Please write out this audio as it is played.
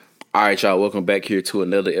All right, y'all. Welcome back here to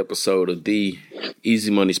another episode of the Easy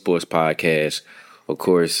Money Sports Podcast. Of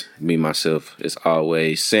course, me, myself, as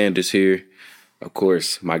always, Sanders here. Of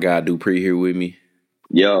course, my guy Dupree here with me.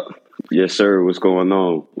 Yep. Yes, sir. What's going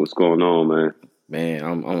on? What's going on, man? Man,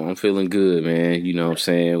 I'm feeling good, man. You know what I'm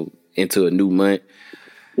saying? Into a new month.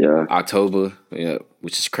 Yeah. October,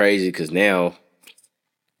 which is crazy because now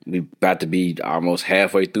we about to be almost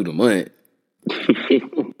halfway through the month.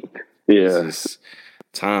 Yeah. It's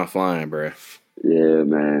time flying, bro. Yeah,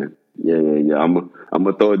 man. Yeah. I'm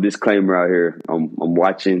gonna throw a disclaimer out here. I'm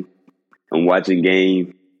watching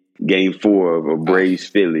game 4 of Braves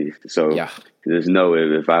Phillies. So just know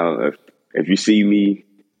if you see me,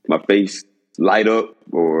 my face light up,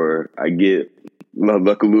 or I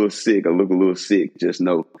look a little sick, just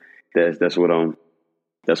know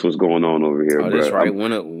that's what's going on over here, bro. That's right.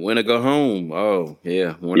 When to go home. Oh,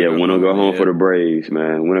 yeah. When to go home for the Braves,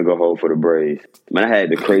 man. When to go home for the Braves. Man, I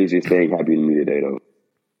had the craziest thing happen to me today, though.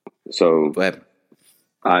 So what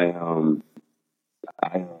happened?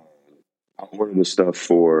 I ordered the stuff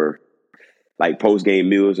for like post game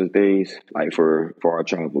meals and things, like for our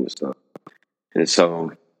travel and stuff. And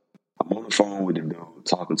so I'm on the phone with the dude,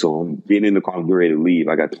 talking to him, getting in the car, I'm getting ready to leave.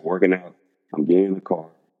 I got to working out. I'm getting in the car,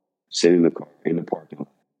 sitting in the car in the parking lot.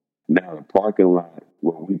 Now the parking lot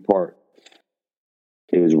where we park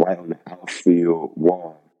is right on the outfield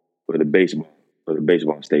wall for the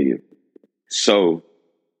baseball stadium. So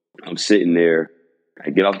I'm sitting there.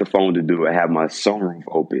 I get off the phone to do it. I have my sunroof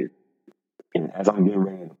open. And as I'm getting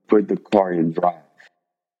ready to put the car in drive,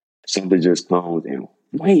 something just comes and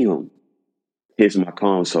wham, hits my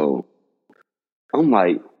console. I'm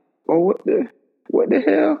like, oh, what the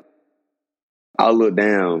hell? I look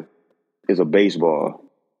down. It's a baseball.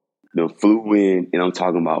 Then flew in, and I'm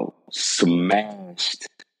talking about smashed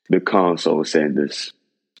the console, Sanders.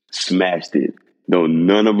 Smashed it. No,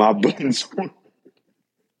 none of my buttons work.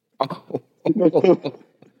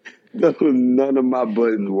 None of my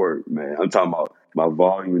buttons work, man. I'm talking about my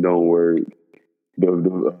volume don't work.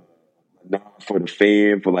 The knob for the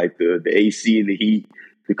fan, for like the AC and the heat,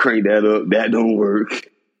 to crank that up, that don't work.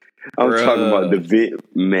 I'm talking about the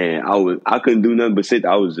vent, man. I couldn't do nothing but sit.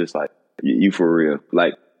 I was just like, you for real?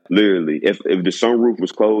 Like literally, if the sunroof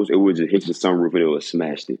was closed, it would just hit the sunroof and it would have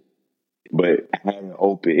smashed it. But I had it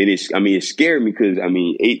open. It scared me because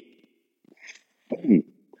it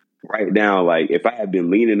right now, like if I had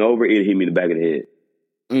been leaning over, it hit me in the back of the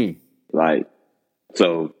head. Like,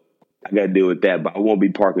 so I got to deal with that. But I won't be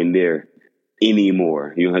parking there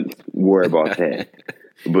anymore. You don't have to worry about that.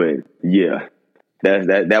 But yeah.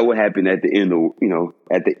 That would happen at the end of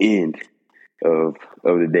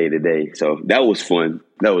the day today. So that was fun.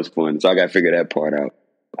 So I got to figure that part out.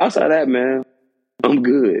 Outside of that, man, I'm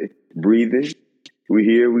good. Breathing. We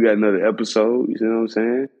here. We got another episode. You know what I'm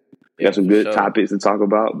saying? Got some good topics to talk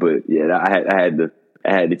about. But yeah, I had to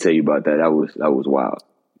tell you about that. That was wild.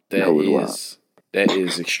 That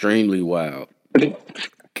is extremely wild.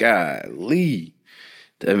 Golly,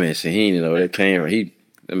 that man said he didn't know that camera. He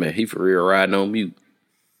for real riding on mute.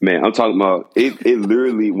 Man, I'm talking about it. It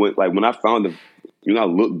literally went like when I found I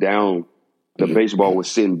looked down, the baseball was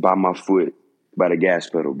sitting by my foot by the gas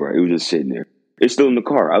pedal, bro. It was just sitting there. It's still in the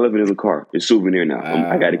car. I left it in the car. It's a souvenir now.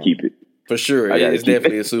 I got to keep it. For sure. It's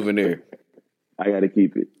definitely a souvenir. I got to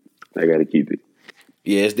keep it.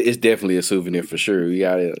 Yeah, it's definitely a souvenir for sure. We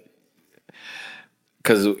got it.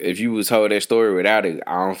 Because if you was told that story without it,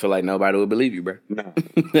 I don't feel like nobody would believe you, bro. No.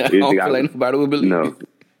 I don't feel like nobody would believe you.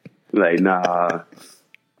 Like, nah.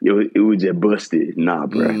 It was just busted. Nah,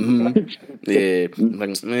 bro. Mm-hmm. Yeah.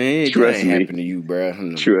 Like, man, trust me. Happened to you,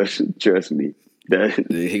 bro. Trust me.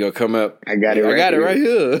 He gonna come up. I got it right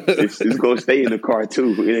here. It's gonna stay in the car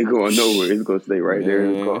too. It ain't going nowhere. It's gonna stay right there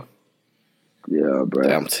in the car. Yeah, bro.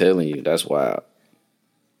 I'm telling you, that's wild.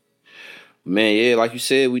 Man, yeah, like you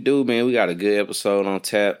said, we do, man. We got a good episode on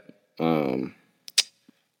tap. A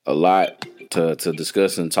lot to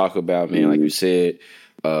discuss and talk about, man. Like you said,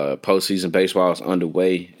 postseason baseball is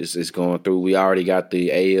underway. It's going through. We already got the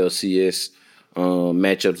ALCS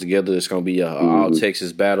matchup together. It's going to be a all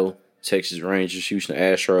Texas battle. Texas Rangers, Houston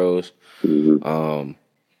Astros.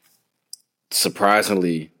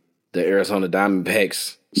 Surprisingly, the Arizona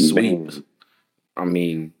Diamondbacks sweep. I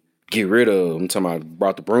mean, get rid of them. I'm talking about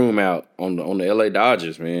brought the broom out on the LA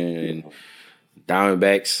Dodgers, man. And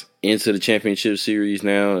Diamondbacks into the championship series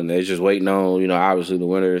now, and they're just waiting on, obviously the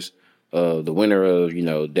winner of,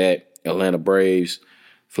 that Atlanta Braves,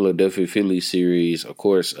 Philadelphia Phillies series. Of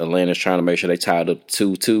course, Atlanta's trying to make sure they tied up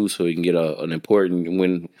 2-2 so he can get an important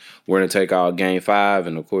win. We're going to take out Game 5.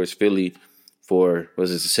 And, of course, Philly for, the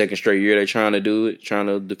second straight year they're trying to do it, trying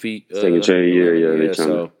to defeat. Second straight year,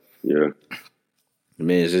 yeah. I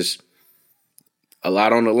mean, it's just a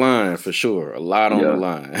lot on the line for sure. A lot on the Yeah.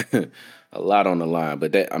 line. A lot on the line.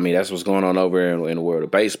 But that's what's going on over in the world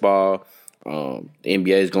of baseball. The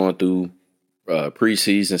NBA is going through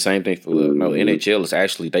preseason. Same thing for NHL is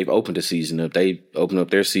actually they've opened the season up. They opened up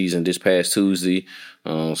their season this past Tuesday.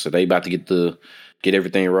 So they about to get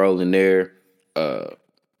everything rolling there.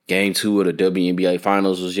 Game 2 of the WNBA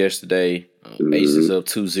Finals was yesterday. Aces up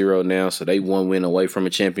 2-0 now, so they one win away from a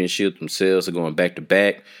championship themselves. Are going back to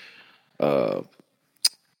back.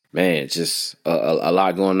 Man, just a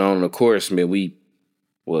lot going on. And of course, man,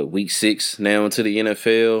 week 6 now into the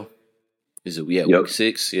NFL. Is it? Yeah, week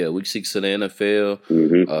 6. Yeah, week 6 of the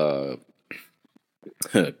NFL.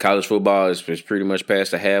 College football is pretty much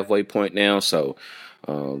past the halfway point now, so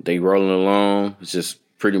they rolling along. It's just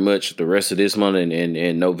pretty much the rest of this month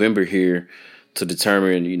and November here to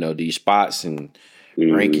determine, these spots and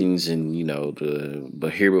rankings and,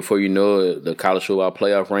 but here before you know it, the college football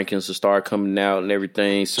playoff rankings will start coming out and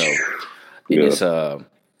everything. So it's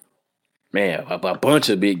man, a bunch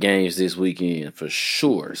of big games this weekend for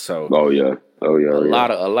sure. So a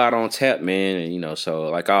lot on tap, man. And so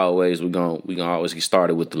like always, we're gonna always get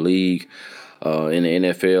started with the league in the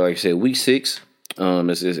NFL. Like I said, week 6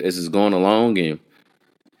 as it's going along and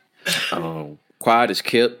quiet is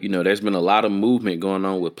kept. There's been a lot of movement going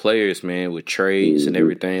on with players, man, with trades and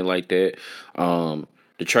everything like that.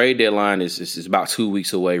 The trade deadline is about 2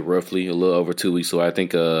 weeks away, roughly, a little over 2 weeks away. I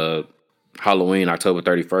think Halloween, October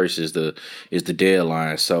 31st is the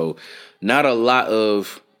deadline. So not a lot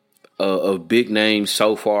of big names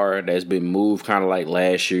so far that's been moved, kind of like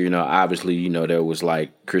last year. Obviously, there was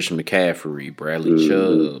like Christian McCaffrey, Bradley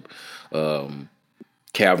Chubb,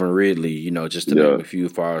 Calvin Ridley, just to name a few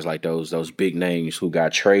as far as like those big names who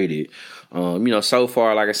got traded. So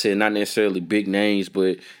far, like I said, not necessarily big names,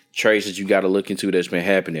 but trades that you got to look into that's been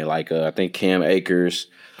happening. Like I think Cam Akers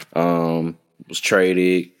was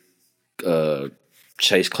traded.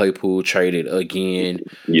 Chase Claypool traded again.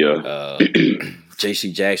 Yeah.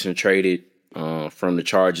 J.C. Jackson traded from the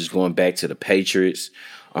Chargers going back to the Patriots.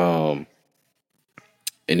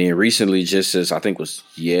 And then recently, just as I think was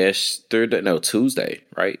Tuesday,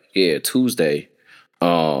 right? Yeah, Tuesday.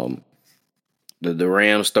 The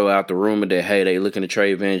Rams throw out the rumor that, hey, they looking to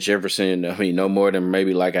trade Van Jefferson. I mean, no more than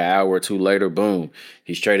maybe like an hour or two later, boom,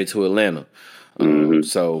 he's traded to Atlanta.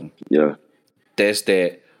 So that's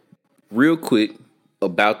that. Real quick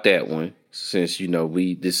about that one, since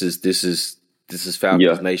this is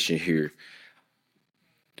Falcons Nation here.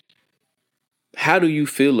 How do you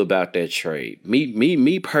feel about that trade?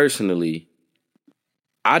 Me personally,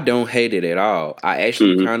 I don't hate it at all. I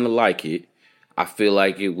actually kind of like it. I feel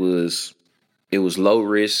like it was low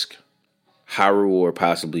risk, high reward,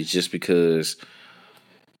 possibly just because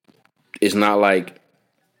it's not like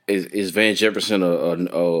is Van Jefferson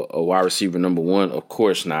a wide receiver number one? Of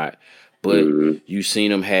course not. But you've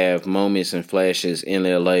seen him have moments and flashes in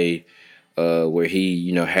LA where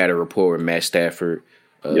he had a rapport with Matt Stafford.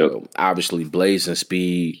 Obviously, blazing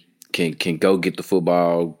speed, can go get the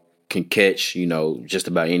football, can catch, just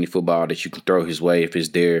about any football that you can throw his way if it's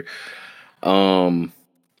there. And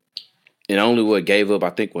only gave up,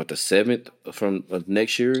 I think, the 7th from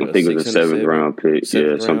next year? I think it was a 7th round pick.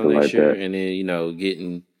 Yeah, something like that. And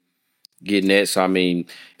then, getting that. So, I mean,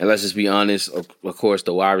 and let's just be honest, of course,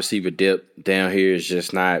 the wide receiver depth down here is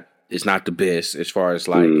just not, it's not the best as far as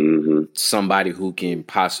like somebody who can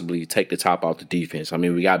possibly take the top off the defense. I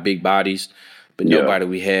mean, we got big bodies, but nobody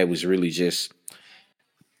we had was really just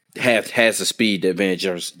has the speed that Van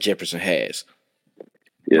Jefferson has.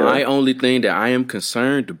 Yeah. My only thing that I am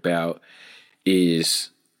concerned about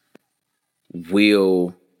is,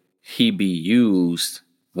 will he be used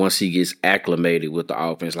once he gets acclimated with the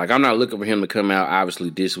offense? Like, I'm not looking for him to come out,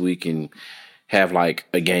 obviously, this week and have, like,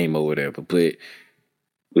 a game or whatever. But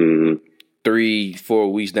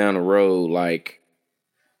 3-4 weeks down the road, like,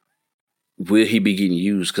 will he be getting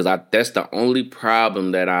used? Because that's the only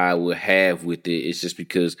problem that I would have with it. It's just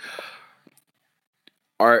because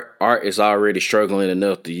Art is already struggling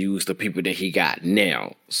enough to use the people that he got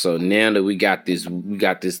now. So now that we got this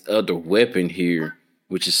other weapon here,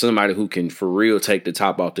 which is somebody who can for real take the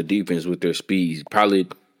top off the defense with their speed. Probably,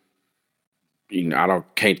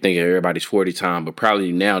 can't think of everybody's 40 time, but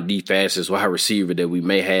probably now the fastest wide receiver that we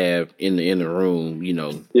may have in the room.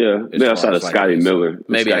 Yeah, maybe outside of Scotty Miller.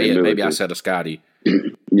 Maybe outside of Scotty.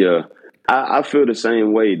 Yeah, I feel the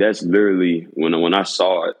same way. That's literally when I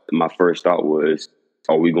saw it, my first thought was,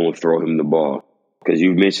 are we going to throw him the ball? Because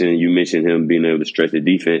you mentioned him being able to stretch the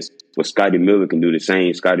defense. But Scotty Miller can do the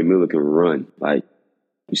same. Scotty Miller can run. Like,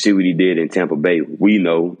 you see what he did in Tampa Bay. We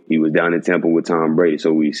know he was down in Tampa with Tom Brady,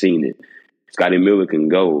 so we've seen it. Scotty Miller can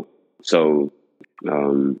go. So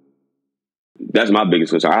that's my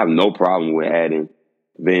biggest concern. I have no problem with adding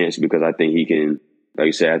Vance because I think he can, like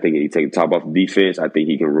you said, I think he take the top off the defense. I think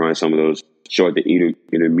he can run some of those short to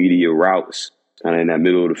intermediate routes kind of in that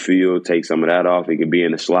middle of the field, take some of that off. He can be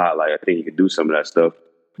in the slot. Like, I think he can do some of that stuff.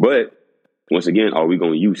 But once again, are we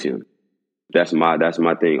going to use him? That's my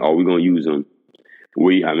thing. Are we going to use him?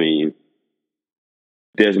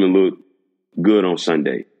 Desmond looked good on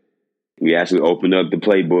Sunday. We actually opened up the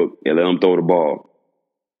playbook and let him throw the ball.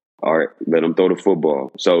 All right, let him throw the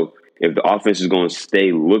football. So if the offense is going to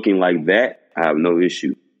stay looking like that, I have no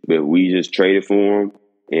issue. But if we just traded for him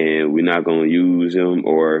and we're not going to use him,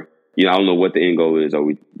 or I don't know what the end goal is.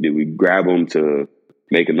 Did we grab him to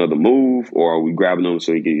make another move, or are we grabbing him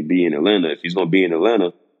so he can be in Atlanta? If he's going to be in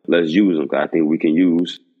Atlanta, let's use him. I think we can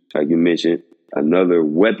use, like you mentioned, another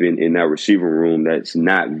weapon in that receiver room that's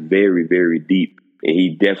not very, very deep. And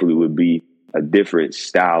he definitely would be a different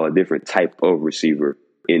style, a different type of receiver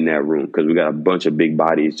in that room, because we got a bunch of big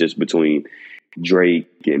bodies just between Drake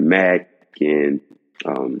and Mac and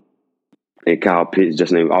Kyle Pitts.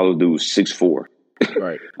 Just named all those dudes 6'4".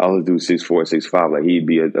 Right. All those dudes 6'4", 6'5". Like, he'd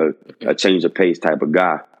be a change of pace type of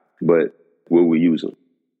guy. But will we use him?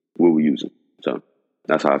 So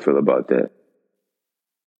that's how I feel about that.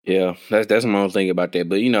 Yeah, that's my own thing about that.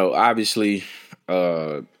 But obviously,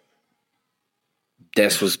 that's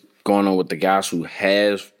what's going on with the guys who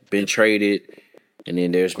have been traded. And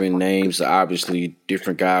then there's been names, obviously,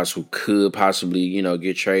 different guys who could possibly,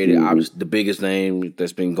 get traded. Mm-hmm. Obviously, the biggest name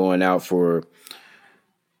that's been going out for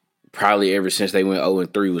probably ever since they went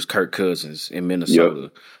 0-3 was Kirk Cousins in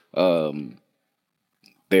Minnesota. Yep.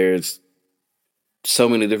 There's so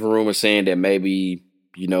many different rumors saying that maybe,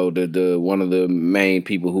 the one of the main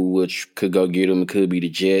people who could go get him could be the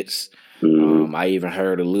Jets. Mm-hmm. I even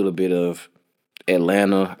heard a little bit of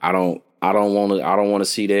Atlanta. I don't want to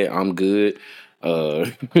see that. I'm good.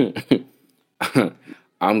 I'm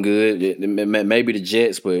good. Maybe the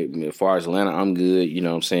Jets, but as far as Atlanta, I'm good. You know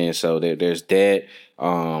what I'm saying? So there's that.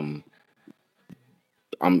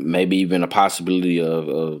 Maybe even a possibility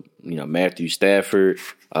of Matthew Stafford,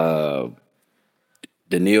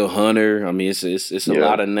 Daniil Hunter. I mean, it's a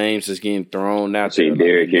lot of names that's getting thrown out there.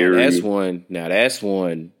 Derrick Henry. That's one.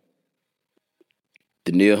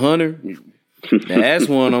 Daniil Hunter. That's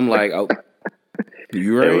one. I'm like, oh.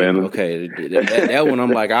 You right? Atlanta. Okay, that one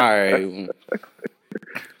I'm like, all right.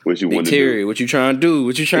 What you want to Terry, do? what you trying to do?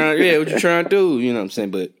 What you trying to do? You know what I'm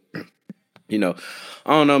saying? But I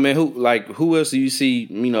don't know, man. Who else do you see?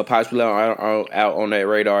 Possibly out on that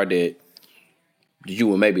radar that you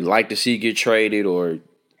would maybe like to see get traded or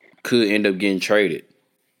could end up getting traded?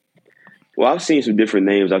 Well, I've seen some different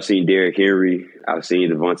names. I've seen Derrick Henry. I've seen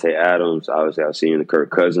Devontae Adams. Obviously, I've seen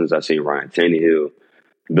Kirk Cousins. I've seen Ryan Tannehill.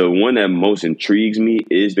 The one that most intrigues me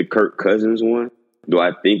is the Kirk Cousins one. Do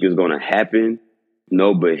I think it's going to happen?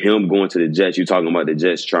 No, but him going to the Jets, you're talking about the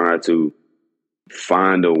Jets trying to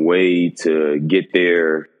find a way to get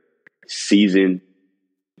their season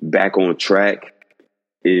back on track.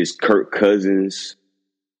 Is Kirk Cousins,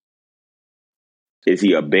 is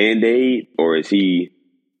he a Band-Aid, or is he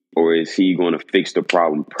going to fix the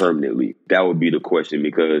problem permanently? That would be the question,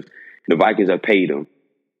 because the Vikings have paid him.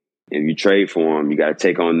 If you trade for him, you got to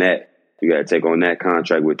take on that. You got to take on that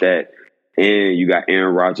contract with that. And you got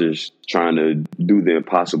Aaron Rodgers trying to do the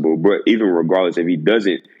impossible. But even regardless, if he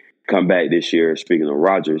doesn't come back this year, speaking of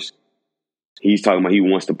Rodgers, he's talking about he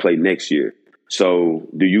wants to play next year. So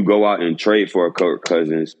do you go out and trade for a Kirk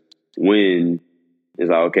Cousins when it's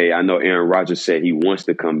like, okay, I know Aaron Rodgers said he wants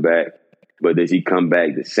to come back, but does he come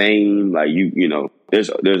back the same? Like, there's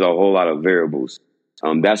a whole lot of variables.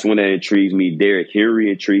 That's one that intrigues me. Derrick Henry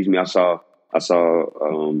intrigues me. I saw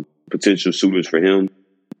potential suitors for him.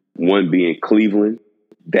 One being Cleveland.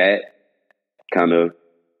 That's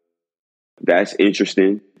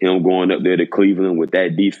interesting. Him going up there to Cleveland with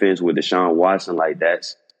that defense with Deshaun Watson, like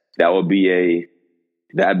that'd be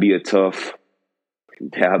a tough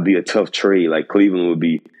trade. Like, Cleveland would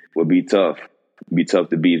be tough. It'd be tough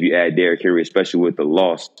to beat if you add Derrick Henry, especially with the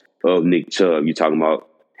loss of Nick Chubb. You're talking about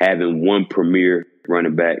having one premier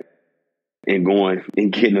running back and going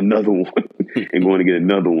and getting another one and going to get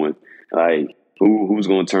another one. Like, who's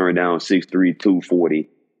going to turn down 6'3", 240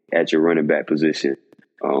 at your running back position?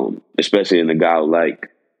 Especially in a guy like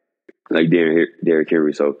Derrick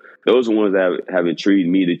Henry. So those are ones that have intrigued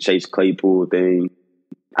me. The Chase Claypool thing,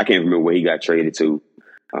 I can't remember where he got traded to.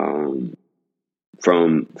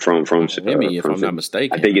 From Miami, if I'm not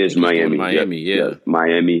mistaken. I think it's Miami. Miami, yeah.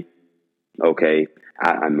 Miami. Okay.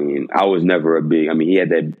 I mean, I was never he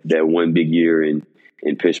had that one big year in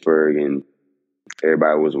Pittsburgh, and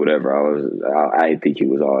everybody was whatever. I didn't think he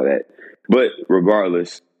was all that. But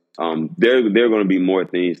regardless, there are going to be more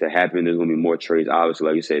things that happen. There's going to be more trades. Obviously,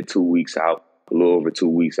 like you said, 2 weeks out, a little over 2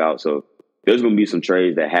 weeks out. So there's going to be some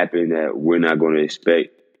trades that happen that we're not going to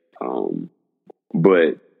expect.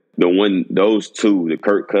 But those two, the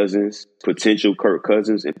potential Kirk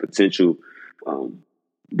Cousins and potential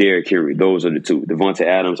Derrick Henry, those are the two. Devontae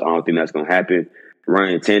Adams, I don't think that's going to happen.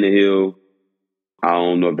 Ryan Tannehill, I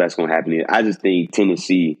don't know if that's going to happen here. I just think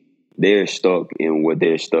Tennessee, they're stuck in what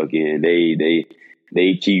they're stuck in.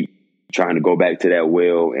 They keep trying to go back to that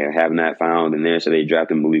well and have not found an answer. They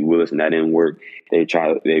drafted Malik Willis and that didn't work. They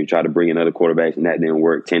try to bring in other quarterbacks and that didn't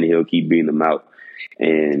work. Tannehill keep beating them out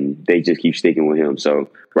and they just keep sticking with him. So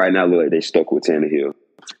right now, look like they're stuck with Tannehill.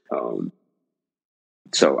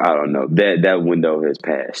 So I don't know. That window has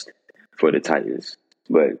passed for the Titans,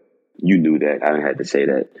 but you knew that. I didn't have to say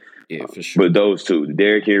that. Yeah, for sure. But those two,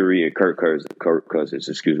 Derrick Henry and Kirk Cousins,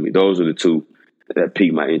 those are the two that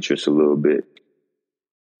piqued my interest a little bit.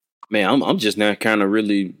 Man, I'm just now kind of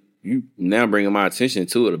really now bringing my attention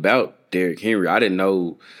to it about Derrick Henry. I didn't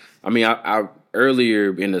know. I mean, I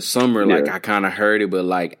earlier in the summer, like I kind of heard it, but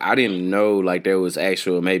like I didn't know like there was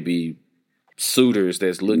actual maybe suitors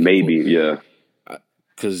that's looking. Maybe, yeah.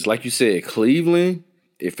 Because like you said, Cleveland,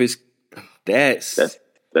 if it's that's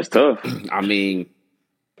tough. I mean.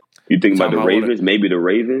 You think about the Ravens? Maybe the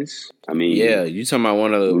Ravens? I mean... Yeah, you talking about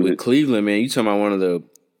one of the... With Cleveland, man, you talking about one of the...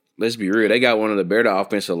 Let's be real. They got one of the better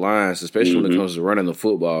offensive lines, especially when it comes to running the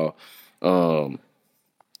football. The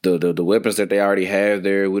weapons that they already have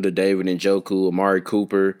there with the David Njoku, Amari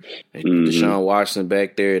Cooper, and Deshaun Watson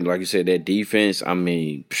back there. And like you said, that defense, I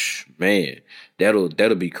mean, man,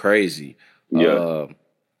 that'll be crazy. Yeah.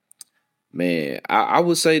 Man, I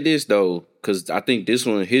would say this, though, because I think this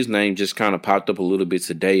one, his name just kind of popped up a little bit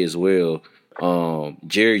today as well.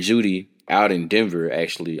 Jerry Jeudy out in Denver,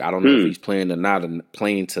 actually. I don't know if he's playing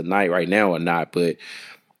tonight right now or not, but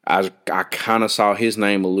I kind of saw his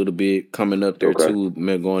name a little bit coming up there, too,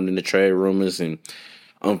 going in the trade rumors. And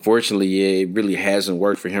unfortunately, yeah, it really hasn't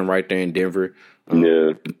worked for him right there in Denver.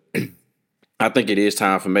 I think it is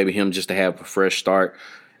time for maybe him just to have a fresh start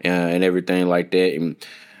and everything like that. And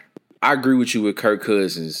I agree with you with Kirk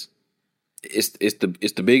Cousins. It's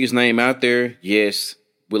the biggest name out there. Yes.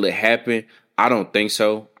 Will it happen? I don't think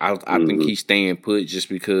so. I think he's staying put just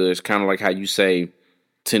because, kind of like how you say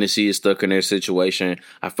Tennessee is stuck in their situation.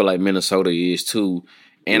 I feel like Minnesota is too.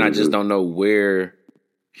 And I just don't know where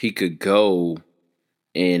he could go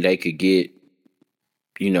and they could get,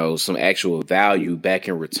 some actual value back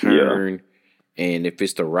in return. Yeah. And if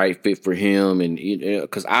it's the right fit for him, and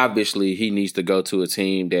because obviously he needs to go to a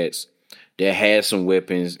team that has some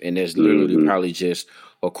weapons and that's literally probably just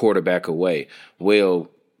a quarterback away. Well,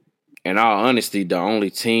 in all honesty, the only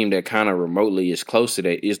team that kind of remotely is close to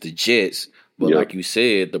that is the Jets. But like you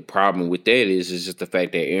said, the problem with that is just the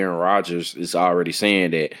fact that Aaron Rodgers is already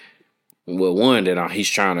saying that, well, one, that he's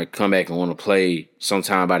trying to come back and want to play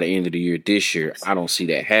sometime by the end of the year this year. I don't see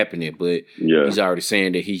that happening, but he's already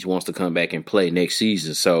saying that he wants to come back and play next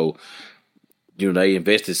season. So, they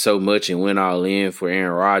invested so much and went all in for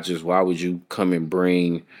Aaron Rodgers. Why would you come and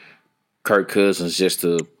bring Kirk Cousins just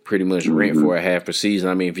to pretty much rent for a half a season?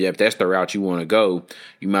 I mean, if that's the route you want to go,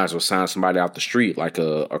 you might as well sign somebody off the street like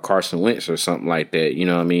a Carson Wentz or something like that. You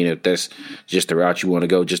know what I mean? If that's just the route you want to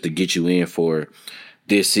go just to get you in for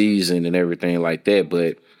this season and everything like that.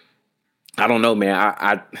 But I don't know, man.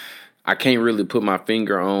 I can't really put my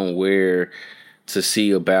finger on where to see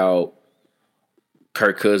about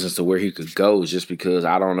Kirk Cousins to where he could go, just because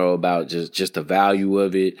I don't know about just the value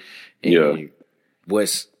of it and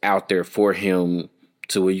what's out there for him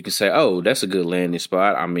to where you can say, oh, that's a good landing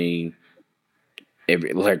spot. I mean,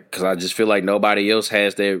 because I just feel like nobody else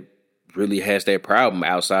has that problem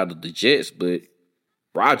outside of the Jets, but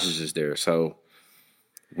Rodgers is there. So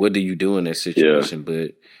what do you do in that situation? Yeah.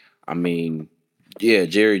 But I mean,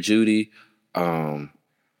 Jerry Jeudy,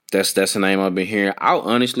 that's the name I've been hearing. I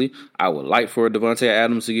would like for Devontae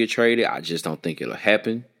Adams to get traded. I just don't think it'll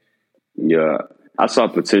happen. Yeah, I saw a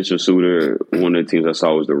potential suitor. One of the teams I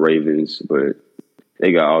saw was the Ravens, but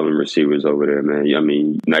they got all the receivers over there, man. I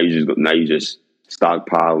mean, now you just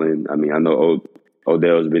stockpiling. I mean, I know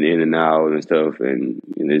Odell's been in and out and stuff, and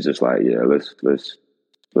it's just like,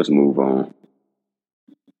 let's move on.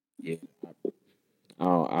 Yeah,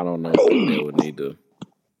 I don't know if they would need to.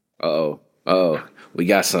 Oh, we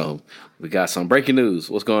got some breaking news.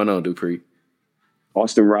 What's going on, Dupree?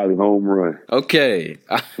 Austin Riley home run. Okay,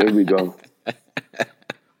 there we go.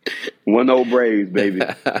 1-0 Braves, baby.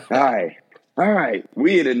 All right.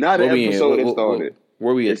 We in another episode that started.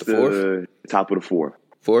 Where we at? The fourth? Top of the fourth.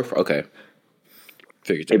 Fourth? Okay.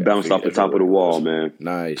 It bounced off the top of the wall, man.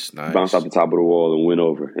 Nice. Bounced off the top of the wall and went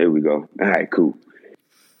over. Here we go. All right, cool.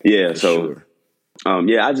 Yeah, sure.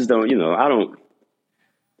 Yeah, I just don't, I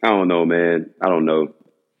don't know, man. I don't know.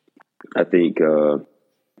 I think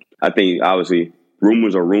obviously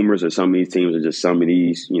rumors are rumors, and some of these teams are just some of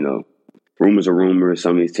these, rumors are rumors.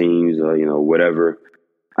 Some of these teams, whatever.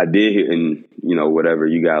 I did hear, and whatever.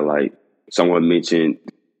 You got like someone mentioned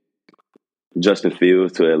Justin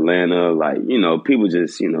Fields to Atlanta. Like, people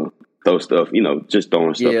just, throw stuff, just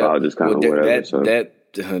throwing stuff out, just kind of whatever.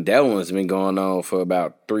 That one's been going on for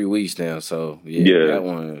about 3 weeks now. So that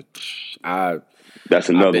one, that's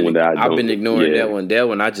another one that I've been ignoring that one. That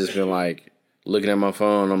one, I just been like looking at my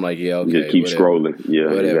phone. I'm like, yeah, okay, just keep scrolling. Yeah,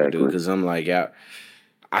 whatever, exactly. Because I'm like,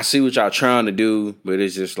 I see what y'all trying to do, but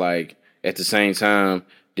it's just like at the same time,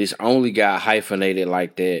 this only got hyphenated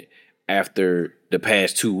like that after the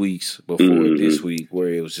past 2 weeks before this week, where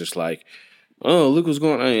it was just like, oh, look what's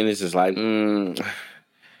going on, and it's just like, I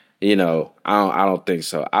don't think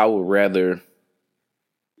so. I would rather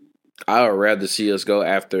see us go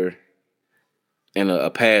after a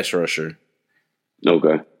pass rusher,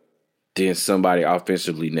 okay, than somebody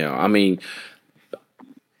offensively. Now, I mean,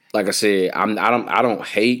 like I said, I don't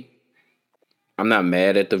hate. I'm not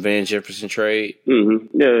mad at the Van Jefferson trade.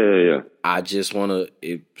 Mm-hmm. Yeah. I just want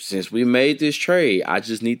to, since we made this trade, I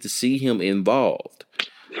just need to see him involved.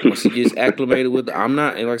 Once he gets acclimated with, I'm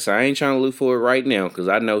not, like I said, I ain't trying to look for it right now because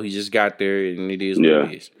I know he just got there and it is what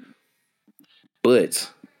it is.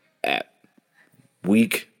 But at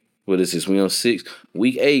what is this? We on 6,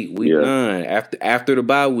 week 8, week 9, after the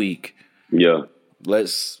bye week. Yeah.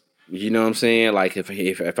 Let's, you know what I'm saying? Like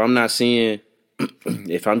if I'm not seeing,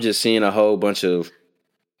 if I'm just seeing a whole bunch of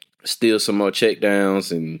still some more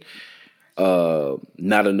checkdowns and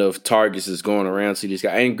not enough targets is going around to this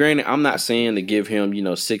guy. And granted, I'm not saying to give him,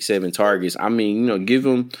 6-7 targets. I mean, give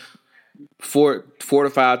him 4 to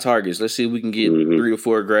 5 targets. Let's see if we can get 3 to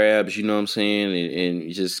 4 grabs, you know what I'm saying?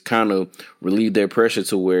 And just kind of relieve their pressure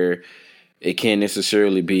to where it can't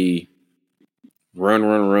necessarily be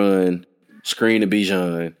run, screen to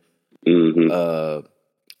Bijan.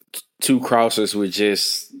 2 crossers with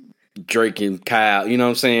just Drake and Kyle, you know what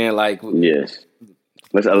I'm saying? Like, yes.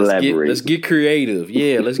 Let's elaborate. Let's get creative.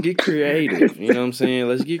 Yeah, let's get creative. You know what I'm saying?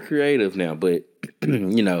 Let's get creative now. But, I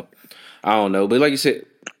don't know. But like you said,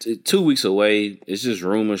 2 weeks away. It's just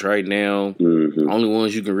rumors right now. Only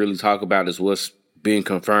ones you can really talk about is what's being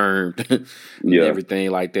confirmed and everything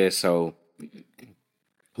like that. So,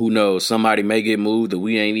 who knows? Somebody may get moved that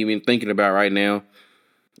we ain't even thinking about right now.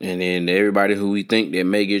 And then everybody who we think that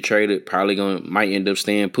may get traded might end up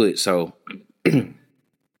staying put. So,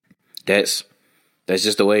 that's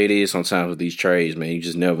just the way it is sometimes with these trades, man. You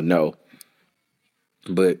just never know.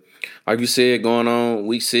 But like you said, going on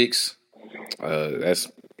week 6, that's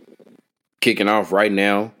kicking off right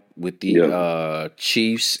now with the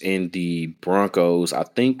Chiefs and the Broncos. I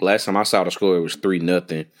think last time I saw the score, it was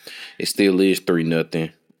 3-0. It still is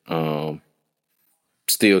 3-0.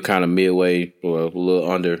 Still kind of midway or a little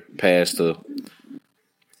under past the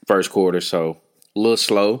first quarter, so a little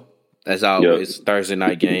slow. As always, Thursday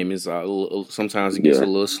night game is sometimes it gets a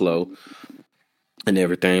little slow and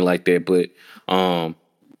everything like that. But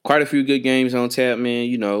quite a few good games on tap,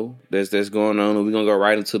 man. That's going on, and we're gonna go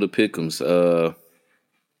right into the pick'ems.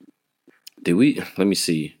 Did we? Let me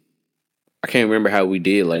see. I can't remember how we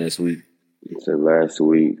did last week. So last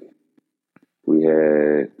week we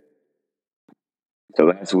had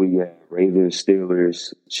Ravens,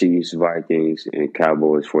 Steelers, Chiefs, Vikings, and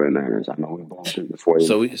Cowboys, 49ers. I know we both took the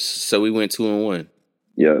 49ers. So we went 2-1.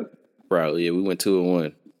 Yeah. Right. Yeah, we went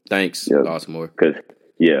 2-1. Thanks, Baltimore.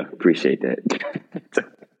 Appreciate that.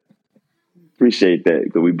 Appreciate that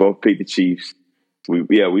because we both picked the Chiefs. We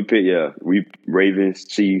Ravens,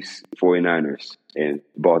 Chiefs, 49ers, and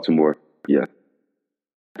Baltimore. Yeah.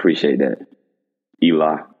 Appreciate that.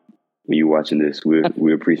 Eli, when you watching this,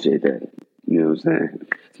 we appreciate that. You know what I'm saying?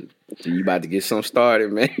 So you about to get something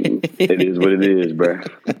started, man. It is what it is, bro.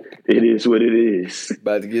 It is what it is.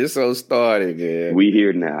 About to get something started, man. We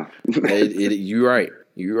here now. You right.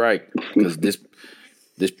 Because this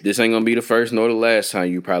ain't gonna be the first nor the last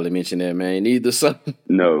time you probably mentioned that, man. Either so.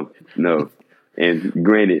 No. And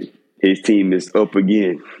granted, his team is up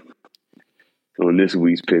again on this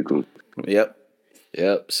week's pick'em. Yep.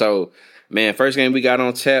 So, man, first game we got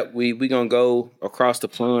on tap. We gonna go across the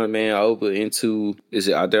pond, man, over into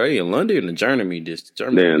are they in London or Germany? They're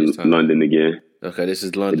in London again. Okay, this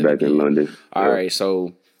is London. They're back in London. All right,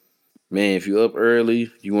 so man, if you're up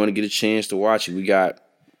early, you want to get a chance to watch it. We got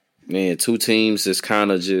 2 teams that's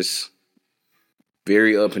kind of just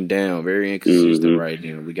very up and down, very inconsistent right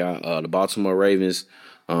now. We got the Baltimore Ravens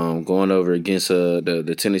going over against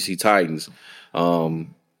the Tennessee Titans.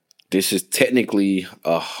 This is technically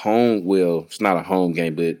a home. Well, it's not a home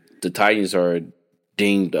game, but the Titans are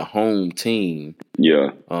deemed a home team.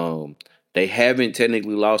 Yeah. They haven't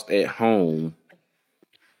technically lost at home,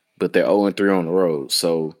 but they're 0-3 on the road.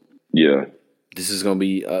 So yeah, this is going to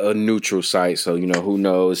be a neutral site. So, who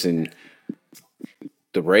knows? And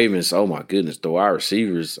the Ravens, oh my goodness, the wide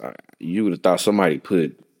receivers, you would have thought somebody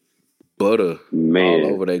put butter all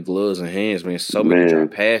over their gloves and hands, man. So many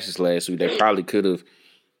dropped passes last week. They probably could have.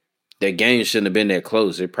 That game shouldn't have been that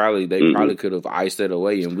close. They probably could have iced it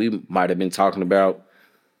away, and we might have been talking about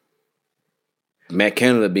Matt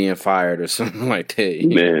Canada being fired or something like that. You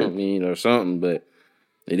know what I mean, or something. But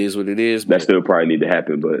it is what it is. That still probably need to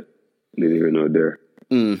happen, but neither here nor there.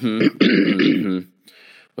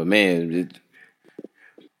 But man,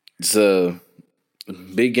 it's a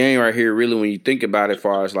big game right here. Really, when you think about it, as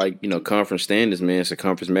far as conference standings, man, it's a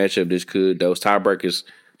conference matchup. Those tiebreakers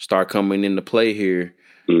start coming into play here.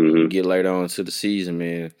 Get later on into the season,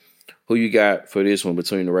 man. Who you got for this one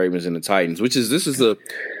between the Ravens and the Titans? This is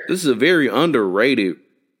a very underrated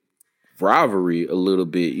rivalry a little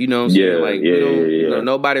bit. You know what I'm saying?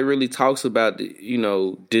 Nobody really talks about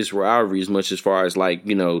this rivalry as much as far as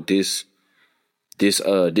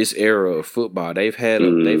this era of football. They've had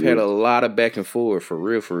a lot of back and forth for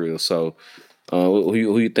real. So who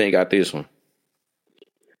you think got this one?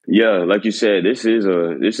 Yeah, like you said, this is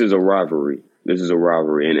a rivalry. This is a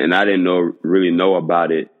rivalry, and I didn't really know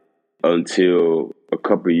about it until a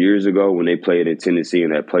couple of years ago when they played in Tennessee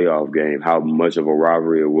in that playoff game. How much of a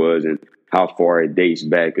rivalry it was, and how far it dates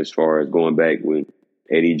back as far as going back when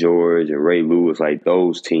Eddie George and Ray Lewis, like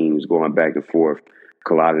those teams going back and forth,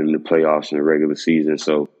 colliding in the playoffs in the regular season.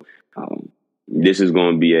 So this is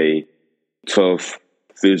going to be a tough,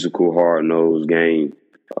 physical, hard-nosed game.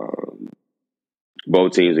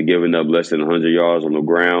 Both teams are giving up less than 100 yards on the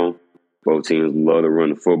ground. Both teams love to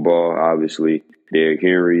run the football. Obviously, Derrick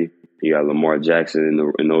Henry, you got Lamar Jackson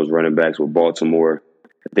and those running backs with Baltimore.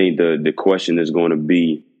 I think the question is going to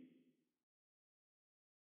be,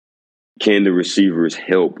 can the receivers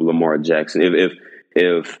help Lamar Jackson?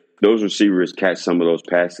 If those receivers catch some of those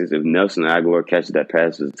passes, if Nelson Aguilar catches that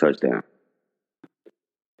pass, it's a touchdown.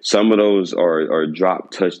 Some of those are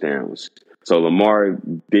drop touchdowns. So Lamar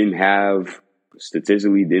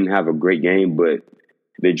statistically didn't have a great game, but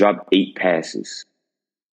they dropped 8 passes.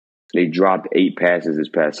 They dropped 8 passes this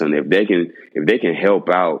past Sunday. If they can help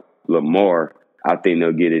out Lamar, I think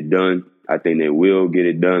they'll get it done. I think they will get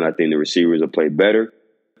it done. I think the receivers will play better.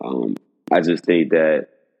 I just think that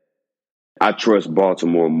I trust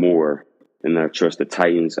Baltimore more than I trust the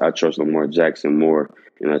Titans. I trust Lamar Jackson more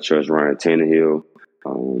than I trust Ryan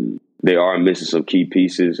Tannehill. They are missing some key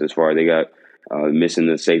pieces as far as they got missing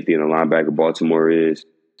the safety and the linebacker. Baltimore is.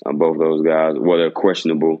 Both of those guys, well, they're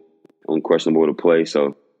unquestionable to play.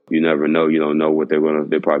 So you never know. You don't know what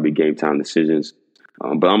they'll probably be game time decisions. But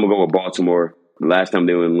I'm going to go with Baltimore. The last time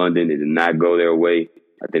they were in London, it did not go their way.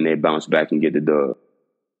 I think they bounce back and get the dub.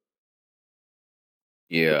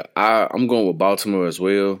 Yeah, I'm going with Baltimore as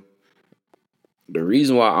well. The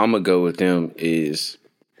reason why I'm going to go with them is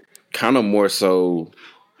kind of more so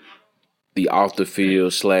the off the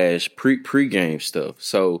field / pregame stuff.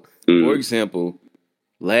 So, for example,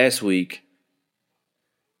 last week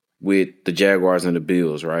with the Jaguars and the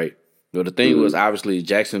Bills, right? Well, the thing was, obviously,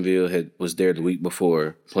 Jacksonville was there the week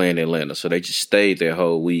before playing Atlanta, so they just stayed their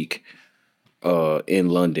whole week in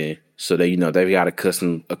London. So they got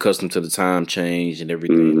accustomed to the time change and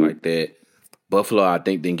everything like that. Buffalo, I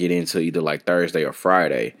think, didn't get into either like Thursday or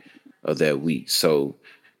Friday of that week. So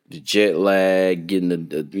the jet lag,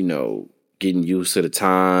 getting used to the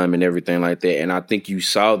time and everything like that, and I think you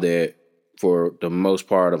saw that for the most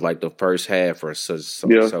part of like the first half or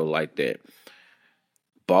so like that.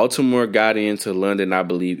 Baltimore got into London, I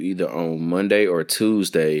believe, either on Monday or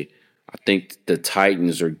Tuesday. I think the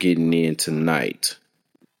Titans are getting in tonight.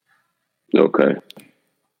 Okay.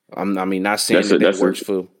 Not saying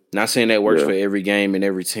that works for every game and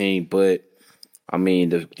every team, but I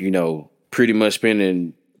mean, pretty much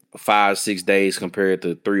spending 5-6 days compared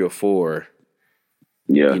to 3 or 4.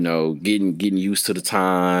 Yeah. Getting used to the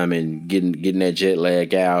time and getting that jet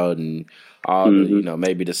lag out and all the,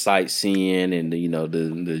 maybe the sightseeing and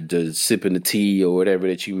the sipping the tea or whatever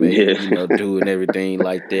that you may do and everything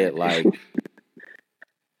like that. Like,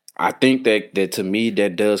 I think that to me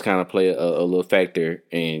that does kind of play a little factor.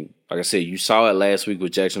 And like I said, you saw it last week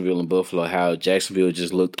with Jacksonville and Buffalo, how Jacksonville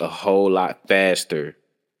just looked a whole lot faster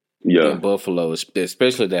Yeah. than Buffalo,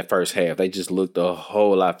 especially that first half. They just looked a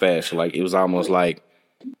whole lot faster. Like it was almost like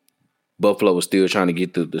Buffalo was still trying to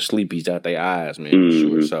get the sleepies out their eyes, man, for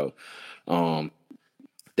sure. So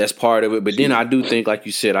that's part of it. But then I do think, like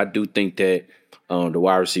you said, I do think that the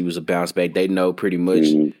wide receivers will bounce back. They know pretty much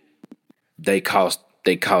they cost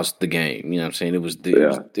the game. You know what I'm saying?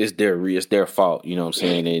 It's their fault. You know what I'm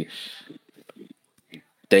saying? And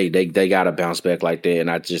they gotta bounce back like that.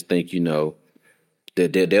 And I just think,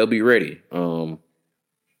 that they'll be ready.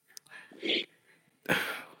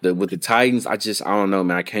 With the Titans, I don't know,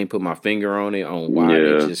 man. I can't put my finger on it on why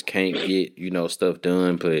they just can't get stuff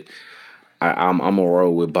done. But I'm gonna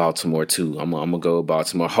roll with Baltimore too. I'm gonna go with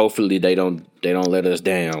Baltimore. Hopefully they don't let us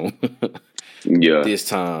down this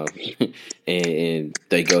time, and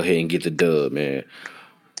they go ahead and get the dub, man.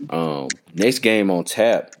 Next game on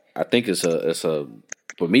tap, I think it's a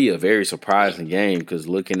for me a very surprising game because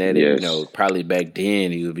looking at it, probably back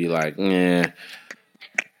then you would be like,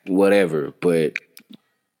 whatever. But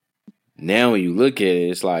now when you look at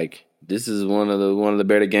it, it's like this is one of the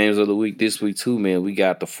better games of the week this week too, man. We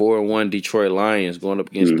got the 4-1 Detroit Lions going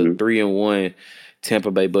up against the 3-1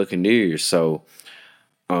 Tampa Bay Buccaneers. So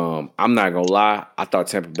I'm not gonna lie, I thought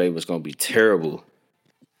Tampa Bay was gonna be terrible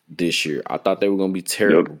this year. I thought they were gonna be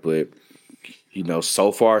terrible, but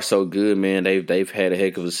so far so good, man. They've had a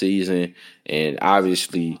heck of a season, and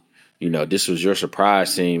obviously, this was your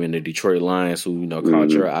surprise team in the Detroit Lions, who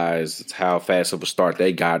caught your eyes. It's how fast of a start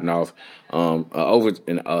they gotten off. An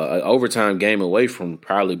overtime game away from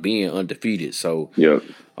probably being undefeated. So,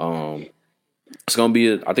 it's gonna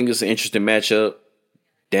be. I think it's an interesting matchup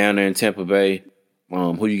down there in Tampa Bay.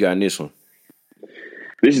 Who you got in this one?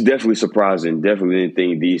 This is definitely surprising. Definitely didn't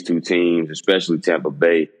think these two teams, especially Tampa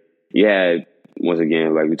Bay, you had, once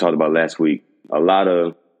again, like we talked about last week, a lot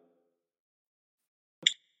of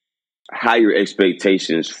higher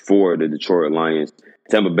expectations for the Detroit Lions.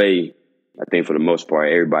 Tampa Bay, I think for the most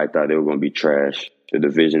part, everybody thought they were going to be trash. The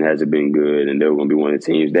division hasn't been good, and they were going to be one of the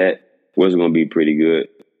teams that was going to be pretty good.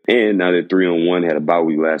 And now they're 3-1, had a bye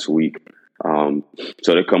week last week. So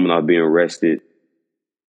they're coming off being rested.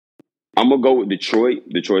 I'm going to go with Detroit.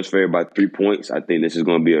 Detroit's favored by 3 points. I think this is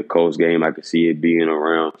going to be a close game. I could see it being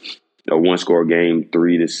around a one-score game,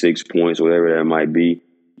 3 to 6 points, whatever that might be.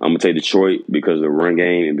 I'm going to take Detroit because of the run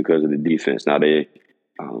game and because of the defense. Now,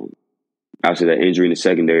 obviously that injury in the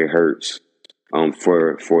secondary hurts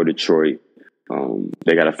for Detroit.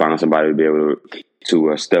 They got to find somebody to be able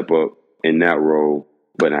to step up in that role,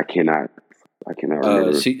 but I cannot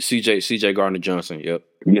remember. CJ Gardner-Johnson, yep.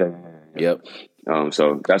 Yeah. Yep.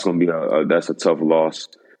 So that's going to be that's a tough loss.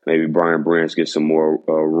 Maybe Brian Branch gets some more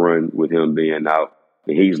run with him being out.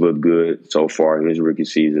 And he's looked good so far in his rookie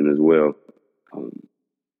season as well.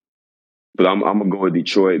 But I'm going to go with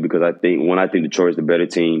Detroit because I think Detroit's the better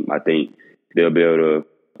team. I think they'll be able to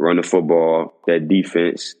run the football. That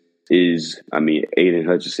defense is, Aiden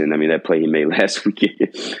Hutchinson, that play he made last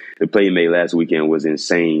weekend. The play he made last weekend was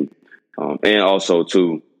insane. And also,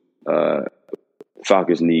 too,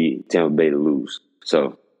 Falcons need Tampa Bay to lose.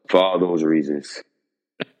 So, for all those reasons,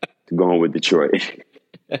 going with Detroit.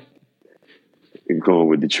 Going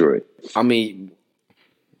with Detroit.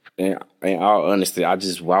 In all honesty,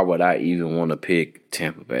 why would I even want to pick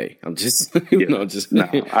Tampa Bay? I'm just, I feel that.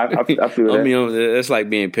 It's like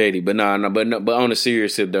being petty, but but on a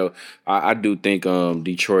serious tip though, I do think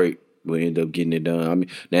Detroit will end up getting it done.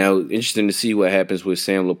 Now interesting to see what happens with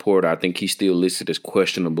Sam Laporta. I think he's still listed as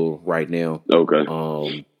questionable right now.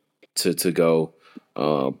 Okay. To go,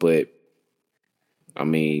 but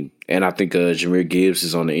and I think Jahmyr Gibbs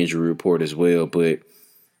is on the injury report as well, but.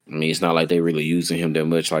 It's not like they really using him that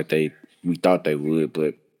much like we thought they would,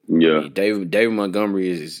 but David Montgomery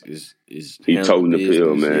is he's toting the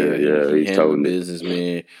pill, man. Yeah, he's toting business,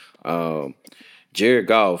 man. Jared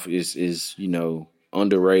Goff is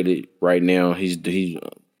underrated right now. He's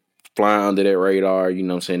flying under that radar. You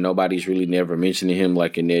know what I'm saying? Nobody's really never mentioning him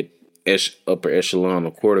like in that upper echelon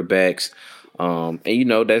of quarterbacks. And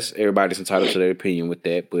that's everybody's entitled to their opinion with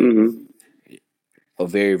that, but. A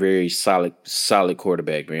very, very solid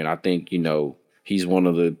quarterback, man. I think he's one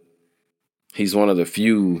of the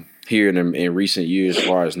few here in recent years as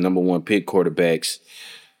far as number one pick quarterbacks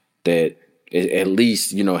that at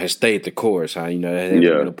least has stayed the course. There hasn't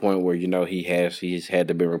been a point where he's had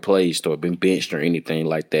to be replaced or been benched or anything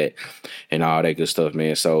like that, and all that good stuff,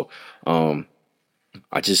 man. So I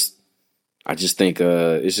just think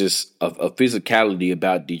it's just a physicality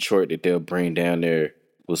about Detroit that they'll bring down there.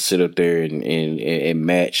 Will sit up there and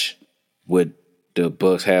match what the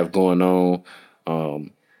Bucks have going on.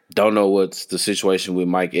 Don't know what's the situation with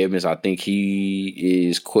Mike Evans. I think he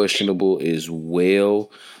is questionable as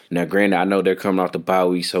well. Now, granted, I know they're coming off the bye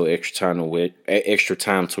week, so extra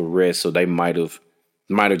time to rest. So they might have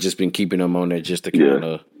just been keeping him on there just to kind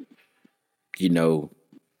of,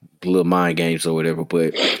 little mind games or whatever.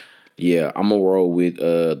 But yeah, I'm gonna roll with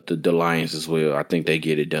the Lions as well. I think they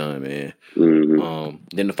get it done, man. Mm-hmm.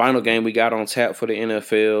 Then the final game we got on tap for the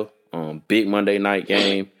NFL, big Monday night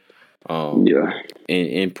game.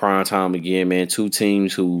 In prime time again, man. Two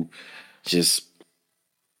teams who just,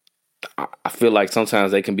 I feel like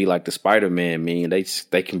sometimes they can be like the Spider-Man meme.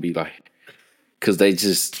 They can be like, because they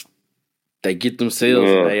get themselves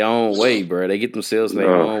in their own way, bro. They get themselves in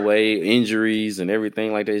their own way, injuries and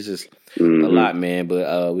everything like that. It's just a lot, man.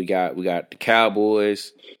 But we got the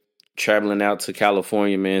Cowboys traveling out to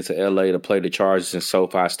California, man, to LA to play the Chargers in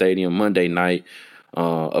SoFi Stadium Monday night.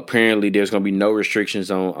 Apparently, there's going to be no restrictions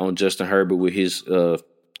on Justin Herbert with his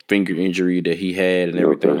finger injury that he had and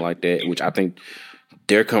everything like that, which I think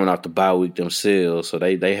they're coming off the bye week themselves. So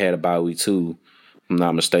they had a bye week too, if I'm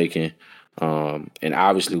not mistaken. And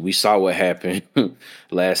obviously, we saw what happened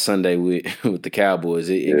last Sunday with the Cowboys.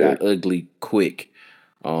 It got ugly quick.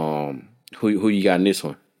 Who you got in this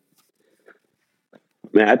one?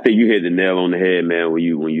 Man, I think you hit the nail on the head, man, when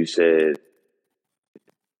you said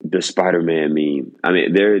the Spider-Man meme. I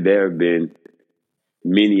mean, there have been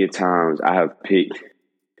many a times I have picked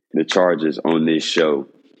the Chargers on this show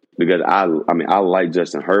because I like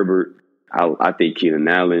Justin Herbert. I think Keenan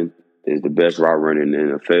Allen is the best route runner in the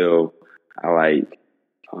NFL. I like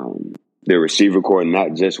the receiver core,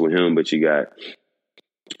 not just with him, but you got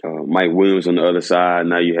Mike Williams on the other side.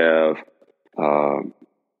 Now you have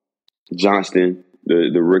Johnston,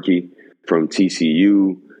 the rookie from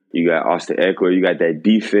TCU. You got Austin Eckler. You got that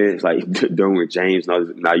defense like Derwin James.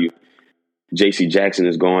 Now J.C. Jackson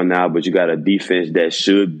is gone now, but you got a defense that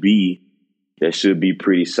should be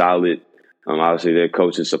pretty solid. Obviously, their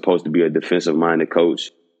coach is supposed to be a defensive-minded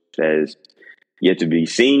coach that is yet to be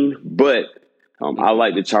seen. But I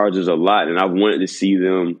like the Chargers a lot, and I wanted to see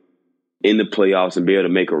them in the playoffs and be able to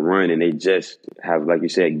make a run, and they just have, like you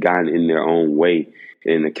said, gotten in their own way.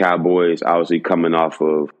 And the Cowboys, obviously coming off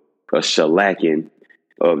of a shellacking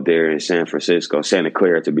up there in San Francisco, Santa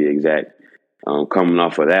Clara to be exact. Coming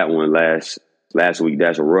off of that one last week,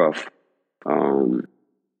 that's rough.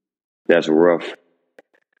 That's rough.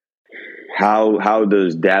 How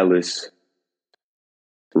does Dallas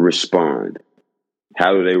respond?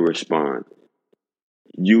 How do they respond?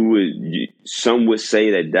 Some would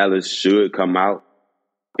say that Dallas should come out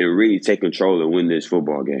and really take control and win this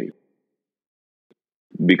football game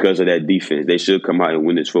because of that defense. They should come out and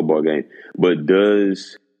win this football game. But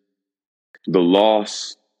does the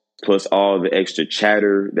loss plus all the extra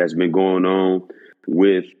chatter that's been going on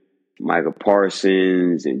with Michael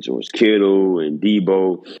Parsons and George Kittle and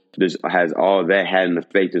Debo, has all that had an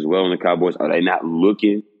effect as well on the Cowboys? Are they not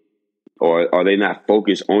looking, or are they not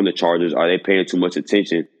focused on the Chargers? Are they paying too much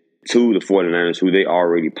attention to the 49ers, who they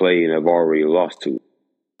already played and have already lost to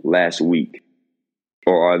last week?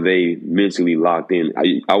 Or are they mentally locked in?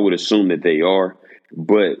 I would assume that they are,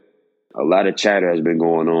 but a lot of chatter has been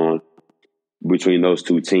going on between those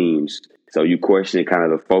two teams. So you question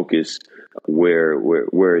kind of the focus,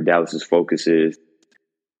 where Dallas's focus is.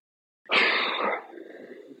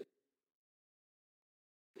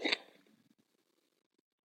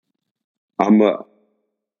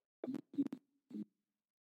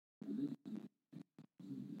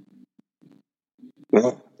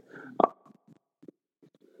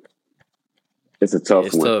 It's a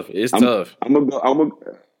tough one. It's tough. I'm gonna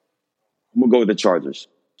go with the Chargers.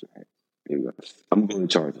 Here we go. I'm going with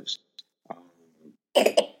the Chargers.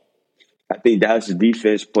 I think Dallas'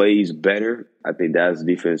 defense plays better. I think Dallas'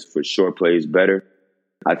 defense for sure plays better.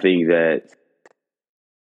 I think that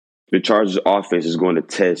the Chargers' offense is going to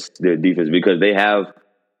test their defense because they have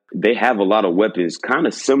a lot of weapons, kind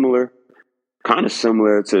of similar to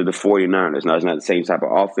the 49ers. Now, it's not the same type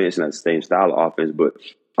of offense, not the same style of offense, but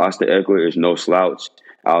Austin Eckler is no slouch.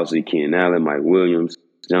 Obviously, Keenan Allen, Mike Williams,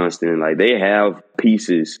 Johnston, like they have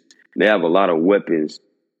pieces. They have a lot of weapons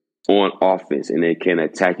on offense, and they can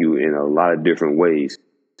attack you in a lot of different ways.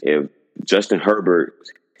 If Justin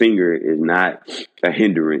Herbert's finger is not a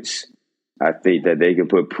hindrance, I think that they can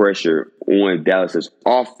put pressure on Dallas's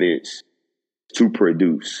offense to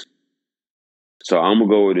produce. So I'm going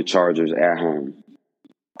to go with the Chargers at home.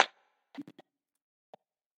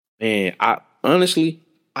 Man, I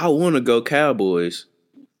want to go Cowboys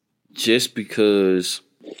just because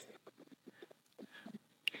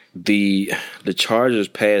the Chargers'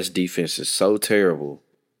 pass defense is so terrible.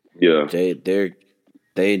 Yeah.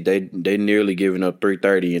 They nearly giving up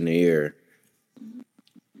 330 in the air.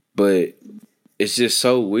 But it's just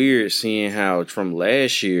so weird seeing how from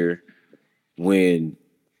last year when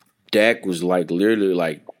Dak was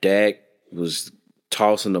literally Dak was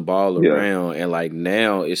tossing the ball around, and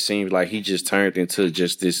now it seems like he just turned into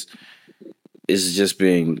just this. It's just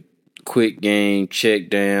been quick game check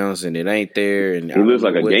downs, and it ain't there. And he looks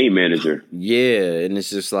like a game manager. Yeah, and it's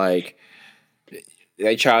just like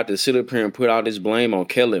they tried to sit up here and put all this blame on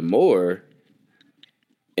Kellen Moore,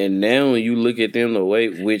 and now when you look at them the way,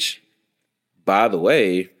 which, by the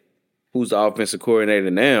way, who's the offensive coordinator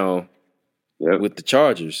now with the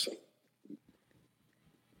Chargers?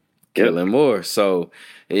 Kellen Moore. So,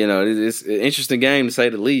 it's an interesting game to say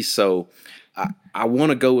the least. So, I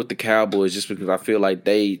want to go with the Cowboys just because I feel like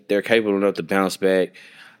they're capable enough to bounce back.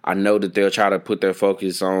 I know that they'll try to put their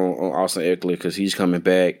focus on Austin Eckler because he's coming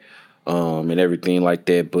back and everything like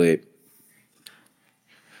that. But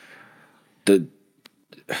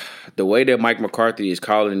the way that Mike McCarthy is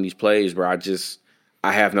calling these plays, bro,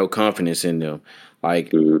 I have no confidence in them.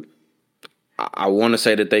 Like, I want to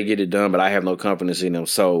say that they get it done, but I have no confidence in them.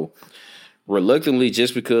 So, reluctantly,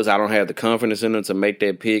 just because I don't have the confidence in them to make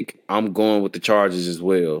that pick, I'm going with the Chargers as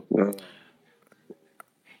well. You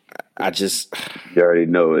already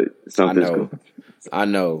know it. I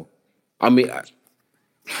know. I mean, I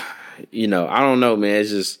don't know, man.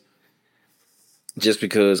 It's just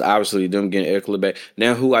because obviously them getting Eckler back.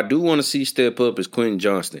 Now, who I do want to see step up is Quentin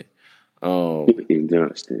Johnston. Quentin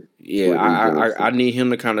Johnston. Yeah, I need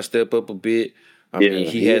him to kind of step up a bit. I mean,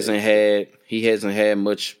 he hasn't had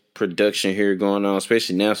much production here going on,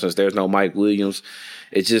 especially now since there's no Mike Williams.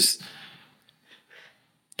 It's just,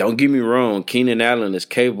 don't get me wrong, Keenan Allen is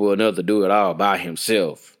capable enough to do it all by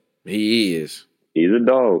himself. He is. He's a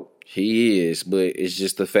dog. He is, but it's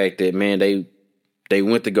just the fact that, man, they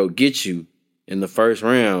went to go get you in the first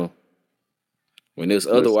round when there's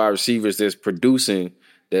other wide receivers that's producing,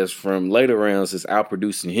 that's from later rounds that's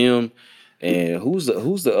outproducing him. And who's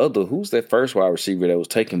that first wide receiver that was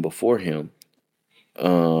taken before him?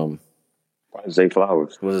 Zay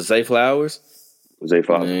Flowers. Was it Zay Flowers? Zay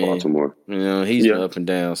Flowers from Baltimore. He's been up and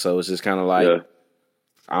down, so it's just kind of like,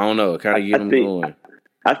 I don't know, kind of get him going.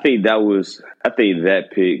 I think that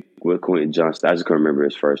pick with Quentin Johnston, I just couldn't remember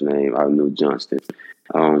his first name. I knew Johnston.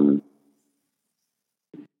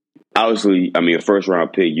 Obviously, I mean, a first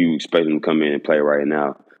round pick, you expect him to come in and play right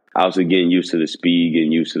now. Obviously, getting used to the speed,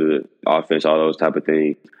 getting used to the offense, all those type of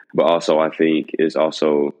things. But also, I think it's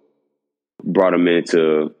also brought him in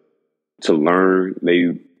to learn,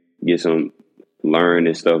 maybe get some learn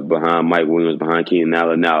and stuff behind Mike Williams, behind Keenan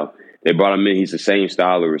Allen. Now, they brought him in. He's the same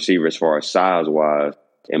style of receiver as far as size-wise,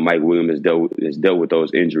 and Mike Williams has dealt with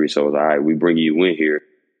those injuries. So it's all right, we bring you in here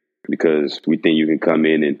because we think you can come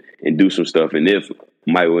in and do some stuff. And if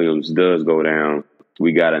Mike Williams does go down,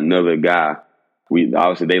 we got another guy.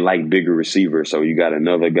 Obviously, they like bigger receivers, so you got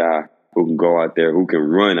another guy who can go out there, who can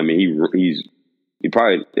run. I mean, he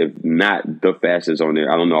probably, if not the fastest on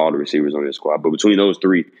there, I don't know all the receivers on this squad, but between those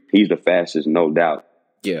three, he's the fastest, no doubt.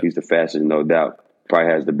 Yeah. He's the fastest, no doubt.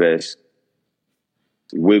 Probably has the best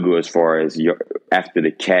wiggle as far as after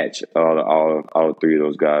the catch, all three of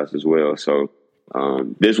those guys as well. So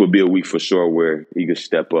this would be a week for sure where he could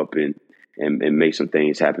step up and make some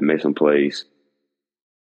things happen, make some plays.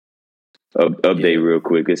 Update real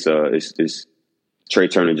quick. It's Trey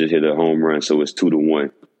Turner just hit a home run, so it's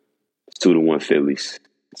 2-1. It's 2-1 Phillies.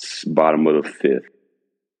 It's bottom of the fifth.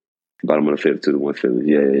 2-1 Phillies.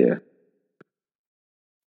 Yeah.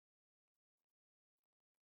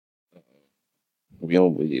 We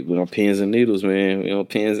on pins and needles, man. We on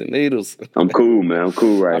pins and needles. I'm cool, man. I'm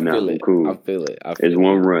cool right now. I'm cool. I feel it. It's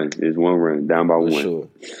one run. It's one run. Down by one.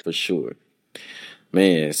 For sure.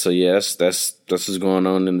 Man, so yeah, that's what's going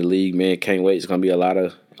on in the league, man. Can't wait. It's gonna be a lot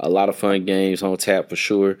of fun games on tap for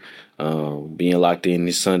sure. Being locked in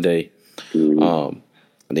this Sunday. Mm-hmm.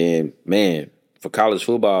 Then, man, for college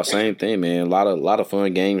football, same thing, man. A lot of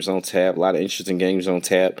fun games on tap. A lot of interesting games on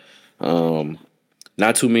tap.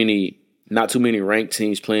 Not too many ranked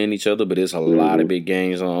teams playing each other, but there's a lot of big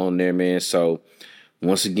games on there, man. So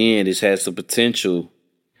once again, this has the potential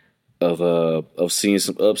of seeing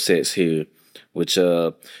some upsets here. Which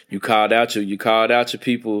you called out your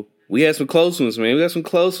people. We had some close ones, man. We got some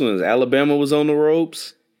close ones. Alabama was on the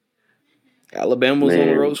ropes. Alabama was on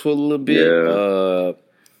the ropes for a little bit. Yeah.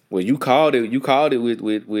 Well, you called it. You called it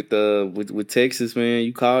with Texas, man.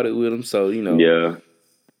 You called it with them. So Yeah.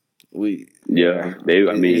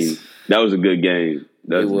 I mean, that was a good game.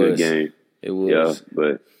 That was a good game. It was. Yeah,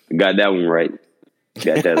 but got that one right.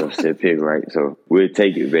 Got that upset pick right. So we'll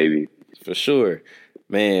take it, baby. For sure.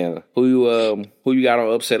 Man, who you got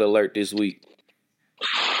on upset alert this week?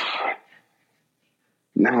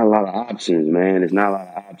 Not a lot of options, man. It's not a lot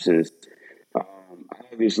of options.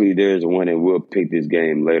 Obviously, there's one that will pick this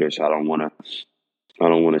game later, so I don't want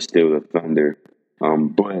to steal the thunder.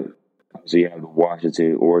 But obviously, you have the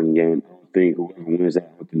Washington Oregon game. I don't think whoever wins that,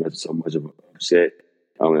 I don't think that's so much of an upset.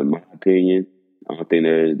 In my opinion, I don't think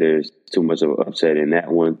there's too much of an upset in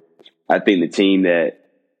that one. I think the team that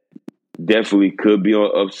definitely could be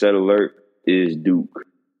on upset alert is Duke.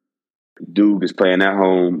 Duke is playing at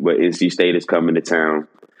home, but NC State is coming to town.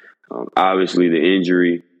 Obviously, the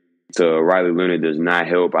injury to Riley Leonard does not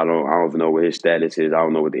help. I don't even know what his status is. I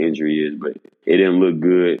don't know what the injury is, but it didn't look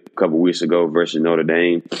good a couple weeks ago versus Notre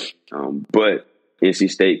Dame. But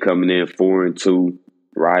NC State coming in 4-2,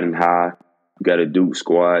 riding high. Got a Duke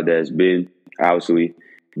squad that's been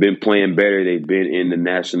playing better. They've been in the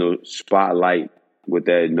national spotlight with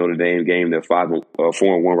that Notre Dame game. They're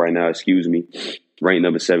 4-1 right now. Ranked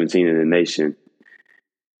number 17 in the nation.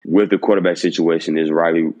 With the quarterback situation, is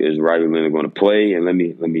Riley Leonard going to play? And let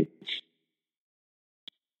me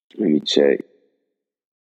check.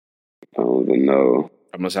 I don't even know.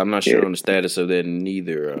 I'm not sure on the status of that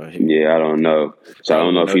neither. I don't know. So I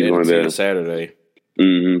don't know if he's going to be Saturday.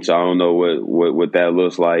 So I don't know what that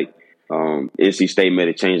looks like. NC State made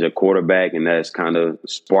a change at quarterback, and that's kind of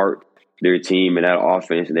sparked their team and that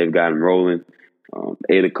offense, and they've gotten rolling.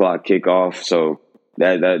 8:00 kickoff, so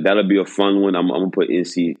that'll be a fun one. I'm gonna put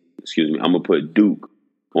I'm gonna put Duke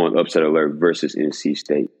on upset alert versus NC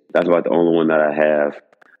State. That's about the only one that I have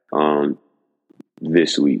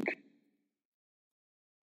this week.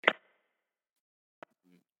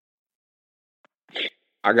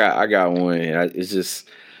 I got one. It's just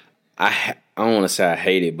I don't want to say I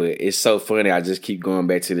hate it, but it's so funny. I just keep going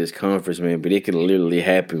back to this conference, man. But it could literally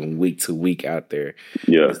happen week to week out there.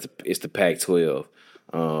 Yeah, it's the Pac-12.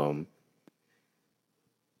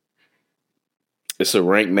 It's a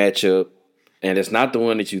ranked matchup, and it's not the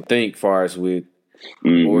one that you think. Far as with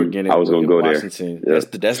Oregon and I was going to go Washington, there.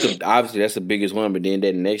 Yeah. Obviously that's the biggest one. But then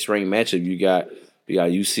that next ranked matchup, you got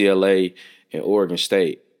UCLA and Oregon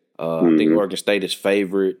State. I think Oregon State is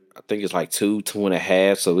favorite. I think it's like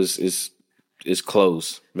 2.5. So it's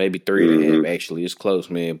close. Maybe 3.5. Actually, it's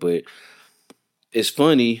close, man. But it's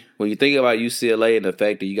funny when you think about UCLA and the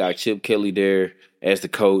fact that you got Chip Kelly there as the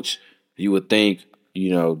coach. You would think,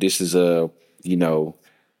 this is a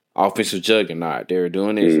offensive juggernaut. They're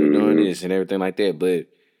doing this, they're doing this, and everything like that. But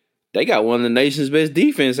they got one of the nation's best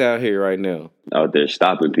defense out here right now. Out there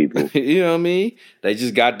stopping people. You know what I mean? They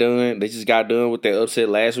just got done with their upset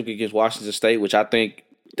last week against Washington State, which I think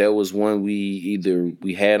that was one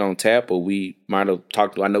we had on tap or we might have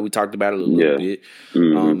talked. I know we talked about it a little bit,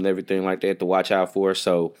 and everything like that to watch out for.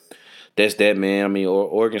 So that's that, man. I mean,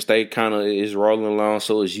 Oregon State kind of is rolling along.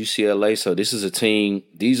 So is UCLA. So this is a team.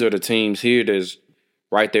 These are the teams here that's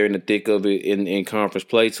right there in the thick of it in conference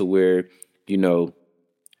play to where,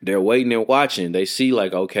 they're waiting and watching. They see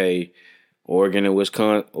like, okay, Oregon and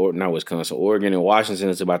Oregon and Washington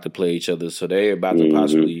is about to play each other. So they're about to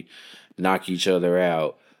possibly knock each other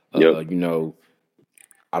out. I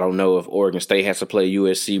don't know if Oregon State has to play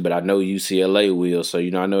USC, but I know UCLA will. So,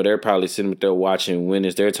 I know they're probably sitting there watching when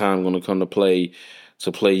is their time going to come to play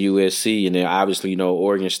USC. And then obviously,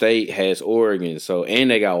 Oregon State has Oregon. So, and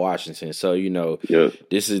they got Washington. So,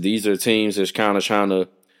 these are teams that's kind of trying to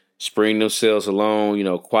spring themselves along,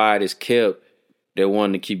 quiet is kept. They're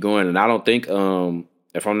wanting to keep going. And I don't think,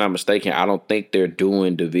 if I'm not mistaken, I don't think they're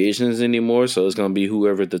doing divisions anymore. So it's going to be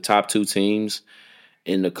whoever the top two teams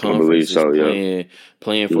in the conference is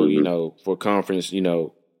playing for, for conference,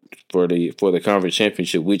 for the conference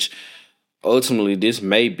championship, which ultimately this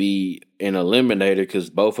may be an eliminator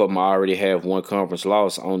because both of them already have one conference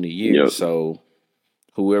loss on the year. Yep. So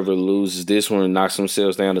whoever loses this one knocks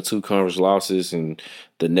themselves down to two conference losses, and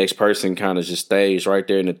the next person kind of just stays right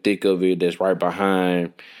there in the thick of it. That's right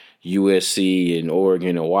behind USC and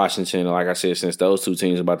Oregon and Washington. And like I said, since those two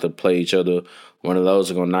teams are about to play each other, one of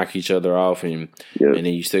those are going to knock each other off, and then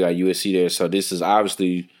you still got USC there. So this is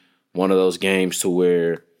obviously one of those games to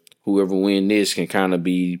where whoever wins this can kind of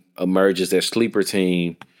emerge as that sleeper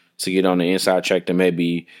team to get on the inside track to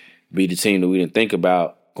maybe be the team that we didn't think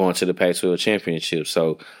about going to the Pac-12 championship.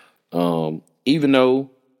 So even though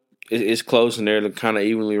it's close and they're kind of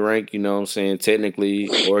evenly ranked, technically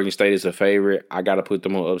Oregon State is a favorite. I got to put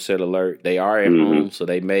them on upset alert. They are at home, so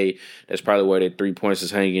that's probably where that 3 points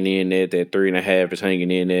is hanging in at, that 3.5 is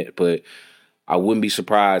hanging in at. But I wouldn't be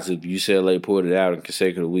surprised if UCLA pulled it out in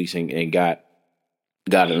consecutive weeks and got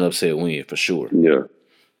an upset win for sure. Yeah.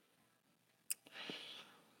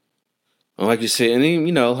 Like you said, and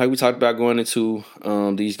then, like we talked about going into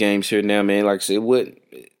these games here now, man. Like I said,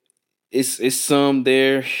 it's some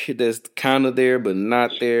there that's kind of there but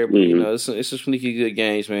not there, but it's some sneaky good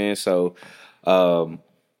games, man. So,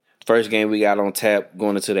 first game we got on tap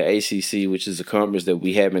going into the ACC, which is a conference that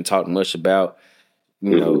we haven't talked much about.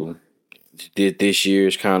 Did this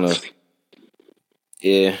year's kind of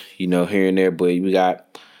here and there, but we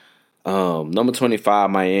got number 25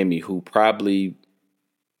 Miami, who probably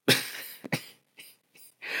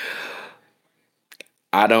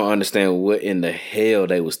I don't understand what in the hell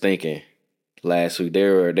they was thinking last week. They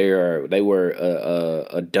were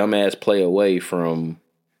a dumbass play away from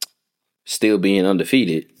still being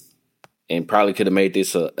undefeated, and probably could have made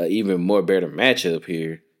this a even more better matchup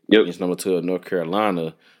here against number 12 North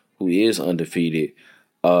Carolina, who is undefeated.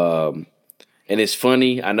 And it's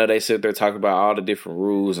funny. I know they sit there talking about all the different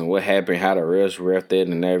rules and what happened, how the refs ref that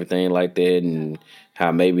and everything like that, and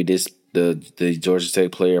how maybe the Georgia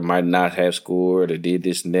Tech player might not have scored or did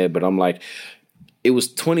this and that. But I'm like, it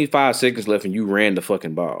was 25 seconds left and you ran the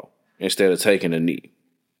fucking ball instead of taking a knee.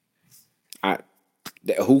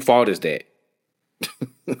 Who fault is that?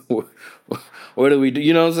 What do we do?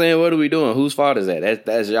 You know what I'm saying? What are we doing? Whose fault is that?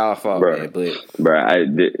 That's y'all fault, man.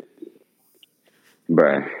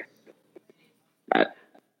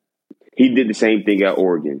 He did the same thing at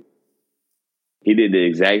Oregon. He did the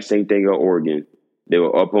exact same thing at Oregon. They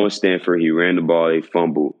were up on Stanford. He ran the ball. They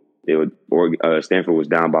fumbled. Stanford was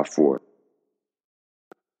down by 4.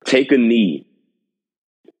 Take a knee.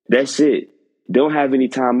 That's it. Don't have any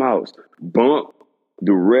timeouts. Bump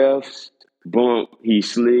the refs. Bump. He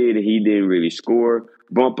slid and he didn't really score.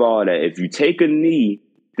 Bump all that. If you take a knee,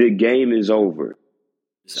 the game is over.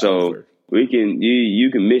 It's over. We can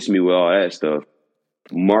you can miss me with all that stuff.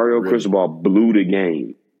 Mario Cristobal blew the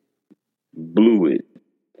game. Blew it.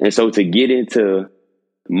 And so to get into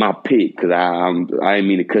my pick, because I didn't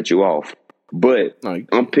mean to cut you off, but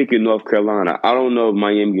I'm picking North Carolina. I don't know if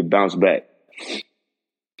Miami can bounce back.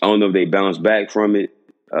 I don't know if they bounce back from it.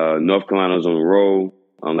 North Carolina's on the roll.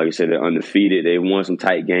 Like I said, they're undefeated. They won some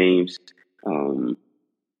tight games.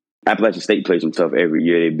 Appalachian State plays them tough every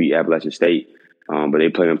year. They beat Appalachian State, but they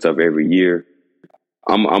play them tough every year.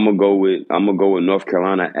 I'm gonna go with North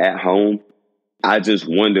Carolina at home. I just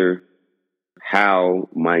wonder how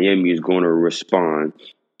Miami is going to respond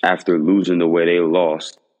after losing the way they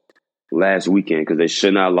lost last weekend, because they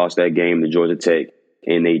should not have lost that game to Georgia Tech,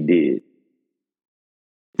 and they did.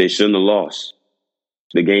 They shouldn't have lost.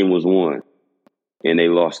 The game was won, and they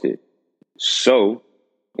lost it. So,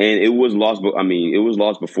 and it was lost. I mean, it was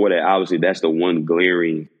lost before that. Obviously, that's the one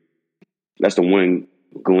glaring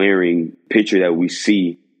picture that we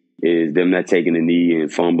see is them not taking the knee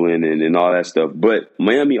and fumbling and all that stuff. But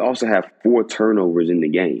Miami also had 4 turnovers in the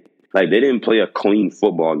game. Like, they didn't play a clean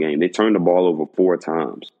football game. They turned the ball over 4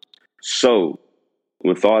 times. So,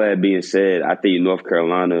 with all that being said, I think North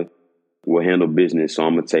Carolina will handle business. So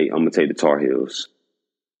I'm gonna take the Tar Heels.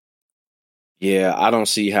 Yeah, I don't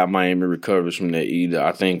see how Miami recovers from that either.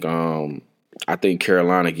 I think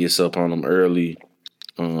Carolina gets up on them early.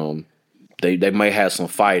 They may have some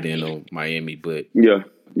fight in them, Miami, but yeah.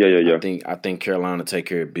 I think Carolina take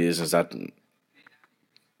care of business. I think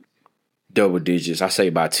double digits. I say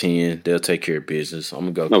by 10, they'll take care of business.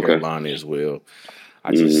 I'm gonna go Carolina as well.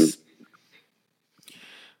 I just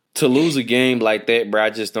to lose a game like that, bro. I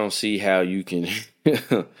just don't see how you can.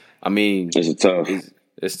 I mean,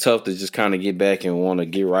 It's tough to just kind of get back and want to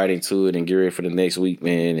get right into it and get ready for the next week,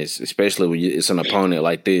 man. Especially when it's an opponent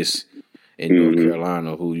like this in North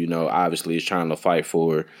Carolina, who obviously is trying to fight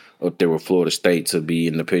for up there with Florida State to be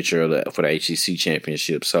in the picture for the HCC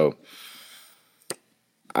championship. So,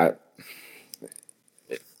 I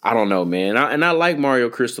don't know, man. I like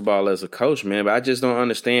Mario Cristobal as a coach, man, but I just don't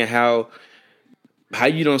understand how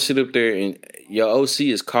you don't sit up there and your OC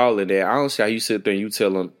is calling that. I don't see how you sit there and you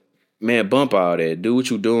tell him, man, bump all that. Do what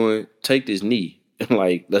you doing. Take this knee.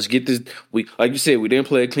 Like, let's get this. Like you said, we didn't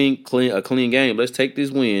play a clean game. Let's take this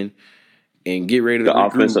win and get ready to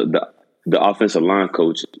regroup. The offensive line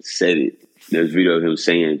coach said it. There's video of him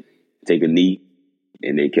saying, "Take a knee,"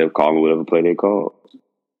 and they kept calling whatever play they called.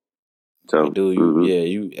 So,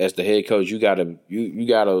 you as the head coach, you gotta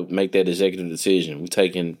make that executive decision. We're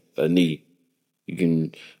taking a knee. We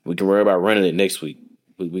can worry about running it next week.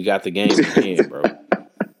 We got the game in hand, bro.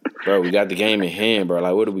 Bro, we got the game in hand, bro.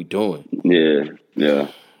 Like, what are we doing? Yeah.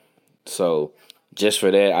 So, just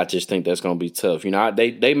for that, I just think that's gonna be tough.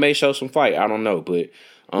 They may show some fight. I don't know, but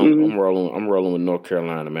I'm rolling with North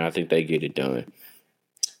Carolina, man. I think they get it done.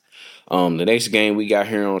 The next game we got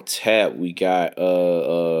here on tap, we got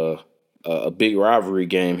a big rivalry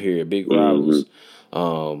game here, big rivals.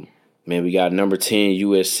 Man, we got number 10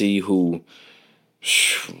 USC who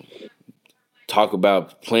talk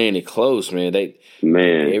about playing it close, man.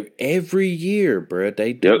 Man. Every year, bro, they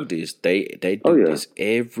Yep. do this. They Oh, do yeah. this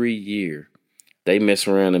every year. They mess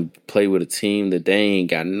around and play with a team that they ain't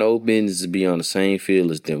got no business to be on the same field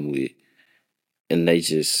as them with, and they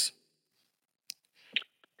just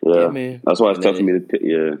Yeah. man. That's why it's And tough for me then to pick.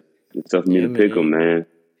 Yeah. It's tough for me to pick them, man.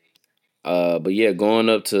 man. But yeah, going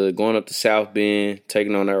up to South Bend,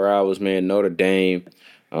 taking on their rivals, man. Notre Dame,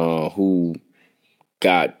 who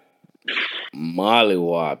got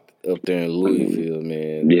mollywopped up there in I mean, Louisville,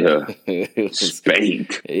 man. yeah. it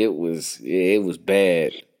Spanked. it was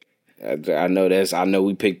bad. I know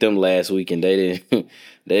we picked them last week and they didn't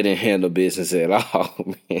they didn't handle business at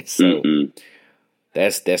all, man. So Mm-mm.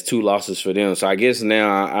 that's 2 losses for them. So I guess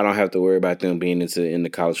now I don't have to worry about them being in the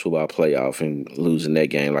college football playoff and losing that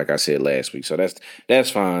game like I said last week. So that's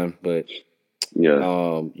fine. But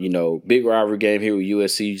Yeah. big rivalry game here with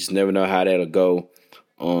USC. You just never know how that'll go.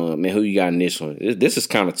 Man, who you got in this one? This is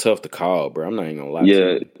kind of tough to call, bro. I'm not even gonna lie to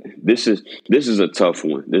Yeah. you. This is a tough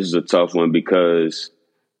one. This is a tough one because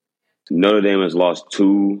Notre Dame has lost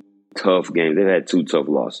 2 tough games. They've had 2 tough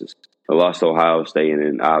losses. They lost to Ohio State, and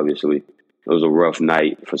then obviously it was a rough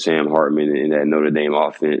night for Sam Hartman and that Notre Dame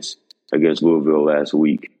offense against Louisville last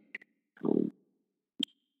week.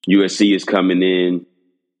 USC is coming in,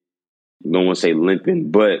 don't want to say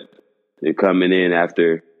limping, but they're coming in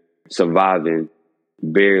after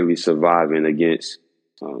barely surviving against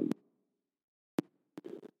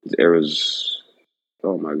Arizona.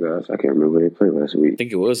 Oh my gosh, I can't remember who they played last I week.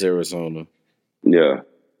 think it was Arizona. Yeah,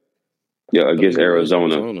 against It was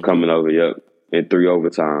Arizona, Arizona. coming over, in 3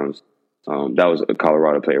 overtimes. That was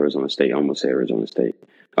Colorado play Arizona State. I almost said Arizona State.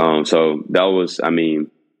 So that was, I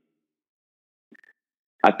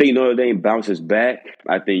think Notre Dame bounces back.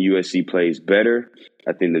 I think USC plays better.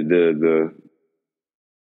 I think the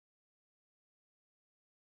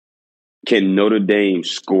can Notre Dame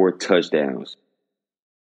score touchdowns?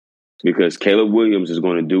 Because Caleb Williams is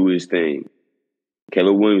going to do his thing.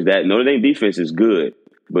 Caleb Williams, that Notre Dame defense is good,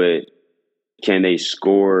 but can they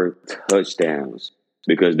score touchdowns?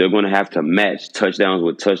 Because they're going to have to match touchdowns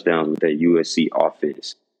with that USC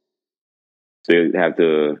offense. They have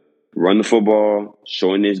to run the football,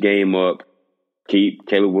 shorten this game up, keep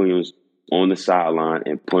Caleb Williams on the sideline,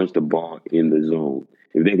 and punch the ball in the zone.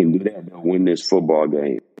 If they can do that, they'll win this football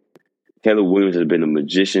game. Caleb Williams has been a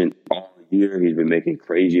magician all year. He's been making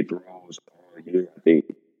crazy throws all year. I think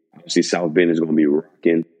obviously South Bend is going to be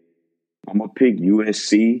rocking. I'm going to pick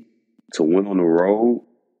USC to win on the road.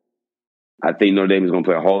 I think Notre Dame is going to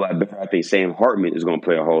play a whole lot better. I think Sam Hartman is going to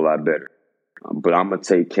play a whole lot better. But I'm going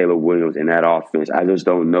to take Caleb Williams in that offense. I just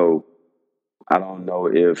don't know. I don't know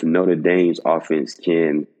if Notre Dame's offense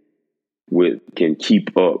can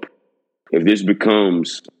keep up. If this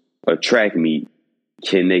becomes a track meet,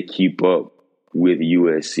 can they keep up with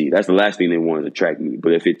USC? That's the last thing they want is a track meet.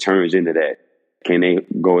 But if it turns into that, can they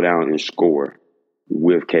go down and score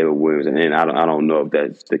with Caleb Williams? And I don't know if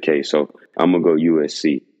that's the case. So I'm going to go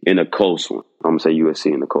USC in a close one. I'm going to say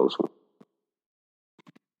USC in a close one.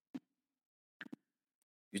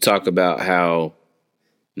 You talk about how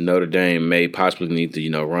Notre Dame may possibly need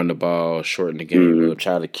to, run the ball, shorten the game up,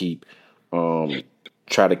 try to keep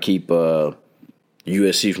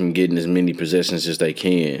USC from getting as many possessions as they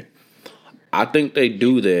can. I think they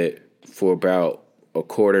do that for about a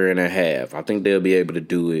quarter and a half. I think they'll be able to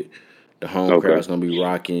do it. The home crowd's gonna be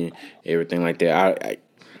rocking, everything like that.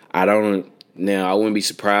 I don't now. I wouldn't be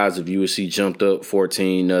surprised if USC jumped up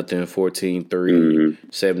 14-0, 14-3,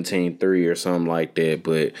 17-3 or something like that.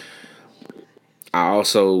 But I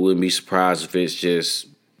also wouldn't be surprised if it's just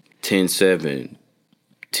 10-7,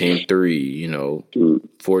 10-3,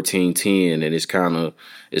 14-10, and it's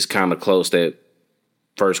kind of close that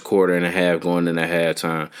first quarter and a half going into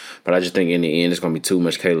halftime. But I just think in the end it's going to be too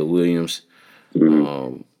much Caleb Williams.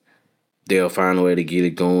 They'll find a way to get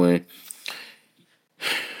it going.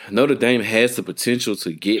 Notre Dame has the potential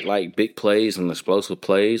to get like big plays and explosive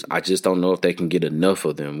plays. I just don't know if they can get enough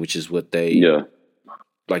of them, which is what they,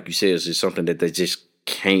 like you said, is just something that they just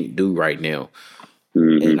can't do right now.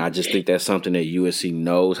 And I just think that's something that USC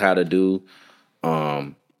knows how to do.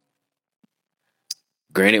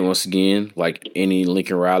 Granted, once again, like any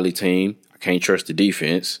Lincoln Riley team, I can't trust the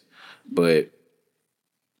defense. But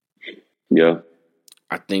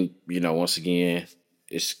I think, once again,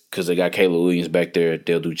 it's because they got Caleb Williams back there.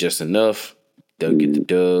 They'll do just enough. They'll get the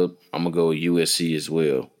dub. I'm going to go with USC as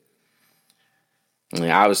well.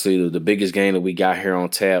 And obviously, the biggest game that we got here on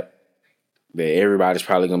tap that everybody's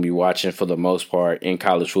probably going to be watching for the most part in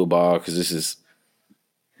college football, because this is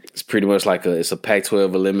It's pretty much like it's a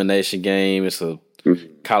Pac-12 elimination game. It's a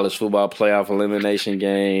college football playoff elimination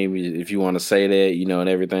game, if you want to say that, and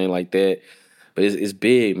everything like that. But it's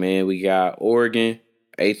big, man. We got Oregon,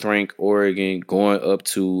 8th ranked Oregon, going up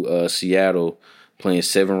to Seattle, playing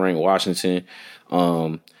 7th ranked Washington.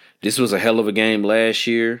 This was a hell of a game last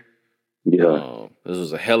year. Yeah, this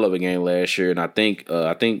was a hell of a game last year, and I think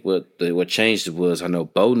what changed it was I know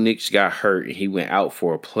Bo Nix got hurt and he went out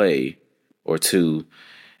for a play or two,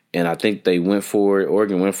 and I think they went for it.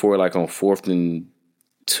 Oregon went for it like on 4th and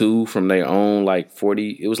 2 from their own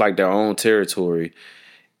 40. It was like their own territory,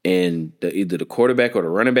 and either the quarterback or the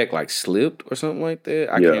running back slipped or something like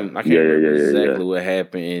that. I can't remember exactly what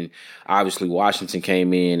happened. And obviously Washington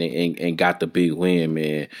came in and got the big win,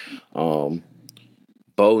 man.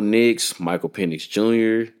 Bo Nix, Michael Penix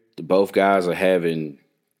Jr., both guys are having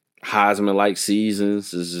Heisman-like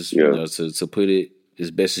seasons. This is to put it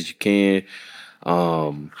as best as you can.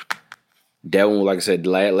 That one, like I said,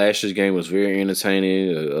 last year's game was very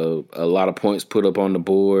entertaining. A lot of points put up on the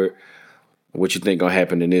board. What you think gonna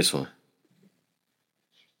happen in this one?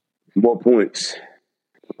 More points.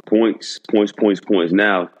 Points.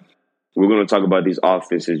 Now, we're going to talk about these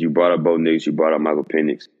offenses. You brought up Bo Nix. You brought up Michael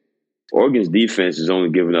Penix. Oregon's defense is only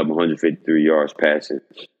giving up 153 yards passing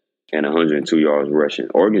and 102 yards rushing.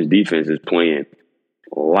 Oregon's defense is playing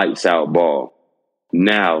lights out ball.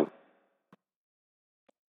 Now,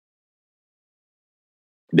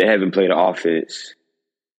 they haven't played an offense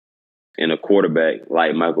and a quarterback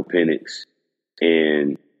like Michael Penix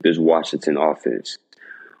and this Washington offense.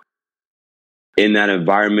 In that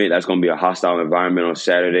environment, that's going to be a hostile environment on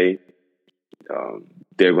Saturday.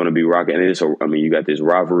 They're going to be rocking. And you got this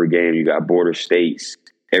rivalry game. You got border states.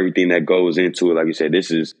 Everything that goes into it, like you said,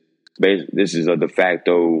 this is a de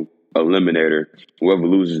facto eliminator. Whoever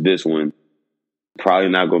loses this one, probably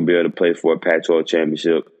not going to be able to play for a Pac-12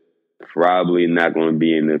 championship. Probably not going to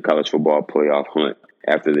be in the college football playoff hunt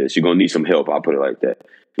after this. You're going to need some help. I'll put it like that.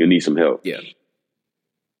 You'll need some help. Yeah.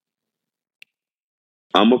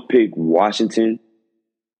 I'm going to pick Washington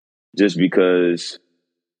just because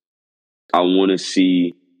I want to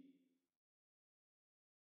see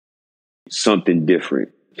something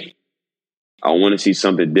different. I want to see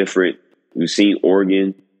something different. We've seen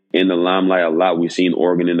Oregon in the limelight a lot. We've seen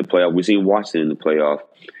Oregon in the playoff. We've seen Washington in the playoff.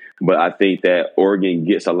 But I think that Oregon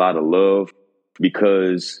gets a lot of love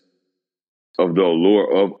because of the allure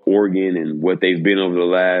of Oregon and what they've been over the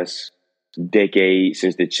last decade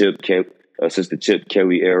since the Chip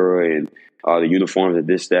Kelly era and the uniforms and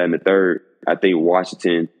this, that, and the third. I think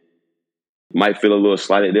Washington might feel a little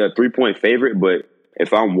slighted. They're a 3-point favorite, but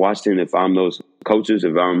if I'm Washington, if I'm those coaches,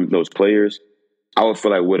 if I'm those players, I would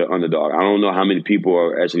feel like we're the underdog. I don't know how many people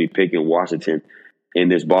are actually picking Washington in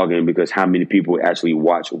this ballgame because how many people actually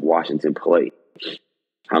watch Washington play?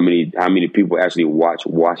 How many people actually watch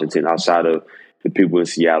Washington outside of the people in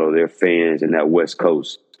Seattle, their fans, and that West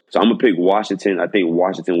Coast? So I'm going to pick Washington. I think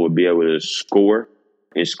Washington will be able to score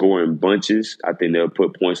and score in bunches. I think they'll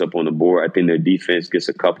put points up on the board. I think their defense gets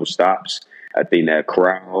a couple stops. I think that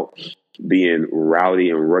crowd being rowdy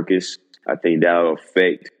and ruckus, I think that'll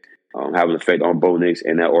have an effect on Bo Nix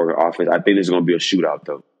and that Oregon offense. I think this is going to be a shootout,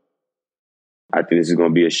 though. I think this is going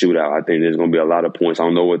to be a shootout. I think there's going to be a lot of points. I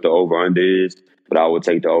don't know what the over-under is, but I would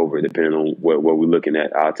take the over depending on what we're looking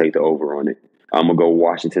at. I'll take the over on it. I'm going to go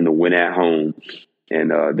Washington to win at home,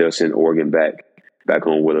 and they'll send Oregon back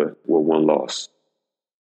home with one loss.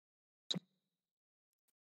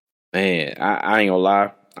 Man, I ain't gonna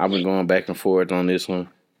lie. I've been going back and forth on this one.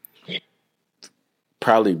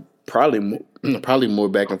 Probably more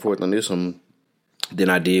back and forth on this one than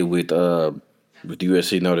I did with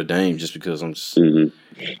USC Notre Dame, just because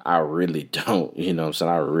I really don't. You know what I'm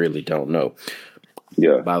saying? I really don't know.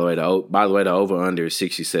 Yeah. By the way, the over under is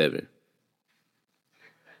 67.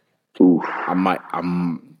 Oof.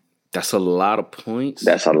 That's a lot of points.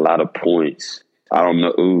 That's a lot of points. I don't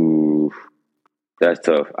know. Ooh. That's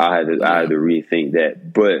tough. I had to rethink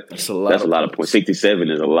that. But that's a lot of points.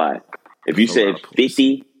 67 is a lot. If you said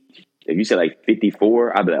 50, if you said like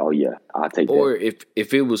 54, I'd be like, oh yeah, I'll take that. Or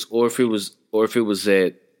if it was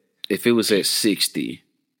at 60,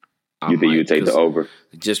 you think you'd take the over?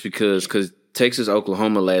 Just because Texas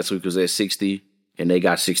Oklahoma last week was at 60 and they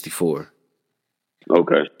got 64.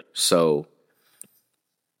 Okay. So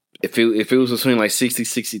if it was between like 60,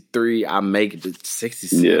 63, I make it to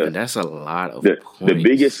 67. Yeah. That's a lot of points. The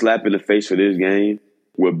biggest slap in the face for this game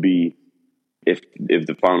would be if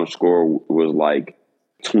the final score was like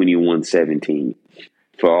 21-17.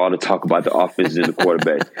 For all the talk about the offenses and the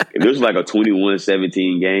quarterbacks. If it was like a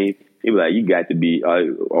 21-17 game He be like, you got to be.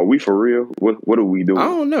 Are we for real? What are we doing? I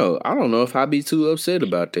don't know. I don't know if I'd be too upset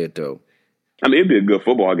about that though. I mean, it'd be a good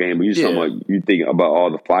football game, but you just talking about you thinking about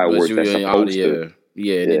all the fireworks that's supposed to.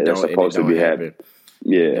 Yeah, and that's supposed to be happening.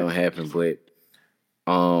 Yeah, it don't happen. But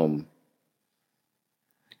I'm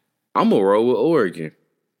gonna roll with Oregon.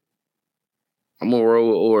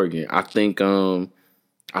 I think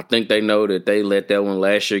they know that they let that one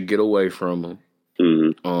last year get away from them.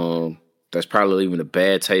 Mm-hmm. That's probably leaving a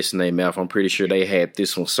bad taste in their mouth. I'm pretty sure they had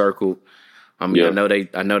this one circled. I mean, I know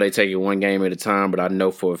they take it one game at a time, but I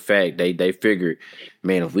know for a fact they figured,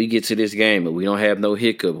 man, if we get to this game and we don't have no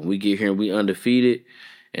hiccup, and we get here and we undefeated,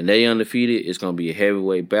 and they undefeated, it's gonna be a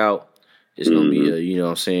heavyweight bout. It's gonna be a, you know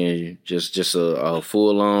what I'm saying, just a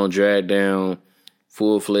full on drag down,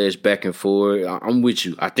 full fledged back and forth. I'm with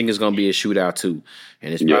you. I think it's gonna be a shootout too,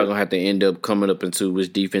 and it's probably gonna have to end up coming up into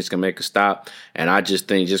which defense can make a stop. And I just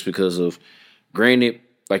think just because of, granted,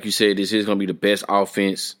 like you said, this is gonna be the best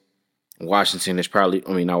offense Washington is probably,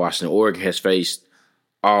 not Washington, Oregon has faced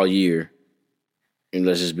all year. And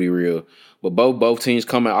let's just be real. But both teams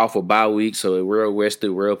coming off a bye week, so they're well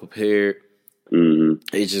rested, well prepared.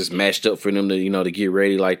 Mm-hmm. It's just matched up for them to get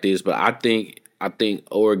ready like this. But I think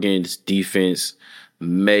Oregon's defense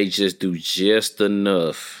may just do just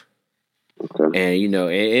enough. Okay. And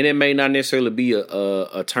and it may not necessarily be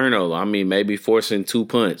a turnover. I mean, maybe forcing 2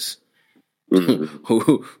 punts.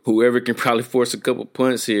 Mm-hmm. Whoever can probably force a couple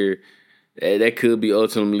punts here, that could be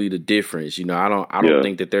ultimately the difference. I don't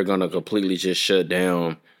think that they're gonna completely just shut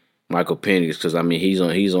down Michael Penix, because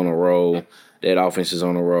he's on a roll. That offense is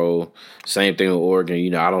on a roll. Same thing with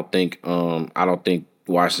Oregon. I don't think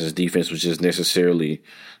Washington's defense was just necessarily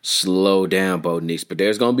slow down Bo Nix, but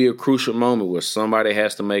there's gonna be a crucial moment where somebody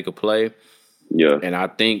has to make a play. Yeah. And I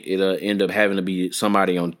think it'll end up having to be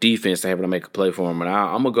somebody on defense to have to make a play for them. And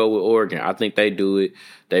I'm gonna go with Oregon. I think they do it.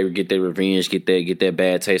 They get their revenge, get that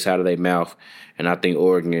bad taste out of their mouth. And I think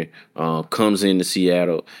Oregon comes into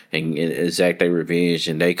Seattle and exact their revenge,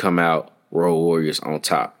 and they come out Road Warriors on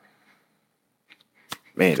top.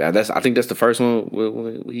 Man, I think that's the first one.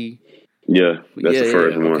 Yeah, that's the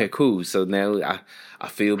first one. Okay, cool. So now I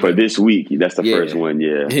feel better. For this week, that's the first one.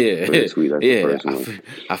 Yeah. For this week, that's the first one.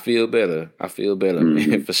 I feel better,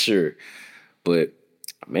 man, for sure. But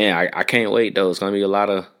man, I can't wait though. It's gonna be a lot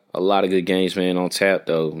of good games, man, on tap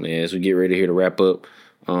though, man. As we get ready here to wrap up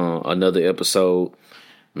another episode,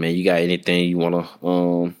 man, you got anything you wanna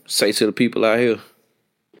say to the people out here?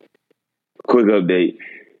 Quick update: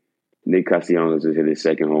 Nick Castellanos just hit his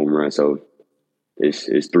second home run, so it's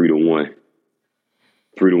 3-1.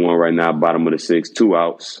 3-1 right now, bottom of the sixth, 2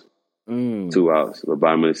 outs. 2 outs. But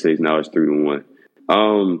bottom of the sixth, now it's 3-1.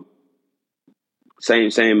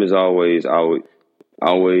 Same as always.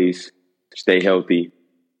 Always stay healthy.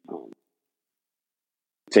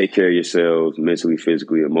 Take care of yourselves mentally,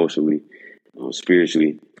 physically, emotionally,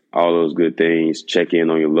 spiritually. All those good things. Check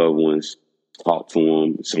in on your loved ones. Talk to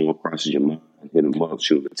them. If someone crosses your mind, hit them up,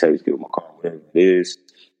 shoot them a text, give them a call, whatever it is.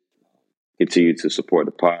 Continue to support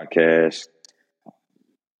the podcast.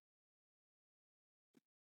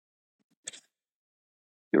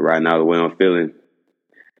 And right now, the way I'm feeling,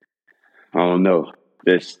 I don't know.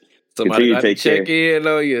 Just somebody continue to take check in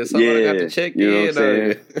on you. Somebody got to check in on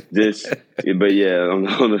you. Just, but yeah,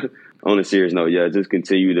 on a serious note, yeah, just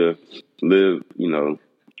continue to live.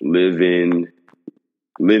 Live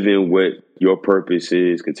in what your purpose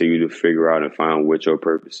is. Continue to figure out and find what your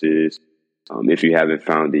purpose is. If you haven't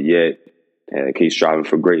found it yet, keep striving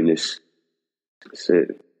for greatness. That's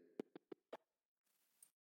it.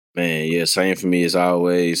 Man, yeah, same for me as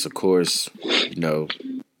always. Of course,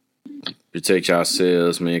 protect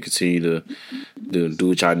yourselves, man. Continue to do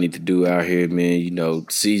what y'all need to do out here, man.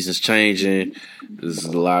 Season's changing. There's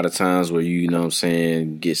a lot of times where you know what I'm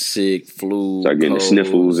saying, get sick, flu, start getting colds, the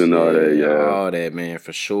sniffles and all that, yeah. All that, man,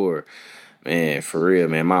 for sure. Man, for real,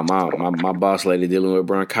 man. My boss lady dealing with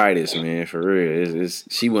bronchitis, man. For real,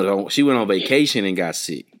 she went on vacation and got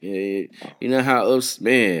sick. Yeah, you know how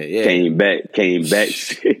man. Yeah, came back.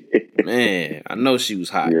 Man, I know she was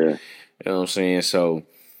hot. Yeah, you know what I'm saying. So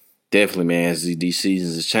definitely, man, as these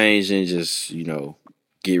seasons is changing, just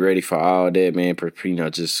get ready for all that, man.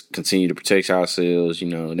 Just continue to protect ourselves,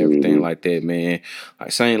 and everything like that, man.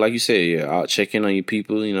 Like you said, yeah, I'll check in on your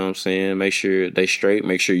people, you know what I'm saying? Make sure they straight,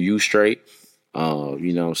 make sure you straight. You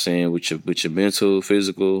know what I'm saying, with your mental,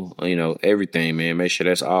 physical, everything, man. Make sure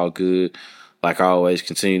that's all good. Like always,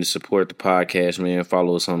 continue to support the podcast, man.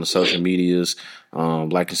 Follow us on the social medias.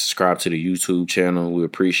 Like and subscribe to the YouTube channel. We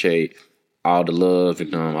appreciate all the love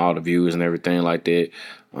and all the viewers and everything like that.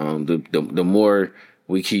 The more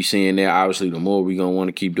we keep seeing that, obviously, the more we gonna want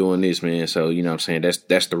to keep doing this, man. So you know what I'm saying,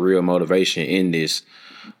 that's the real motivation in this,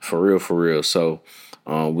 for real. So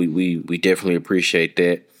we definitely appreciate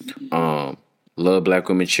that. Love black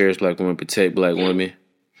women, cherish black women, protect black women.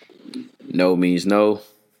 No means no.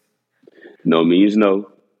 No means no.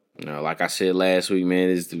 Like I said last week, man,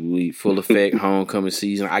 it's the week full effect homecoming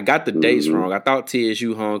season. I got the dates wrong. I thought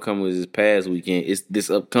TSU homecoming was this past weekend. It's this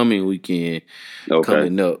upcoming weekend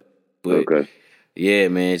coming up. But yeah,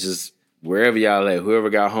 man, just wherever y'all at, whoever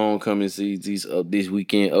got homecoming these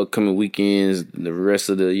upcoming weekends, the rest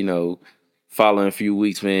of the following few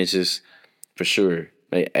weeks, man, just for sure.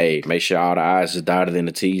 Hey, make sure all the I's is dotted and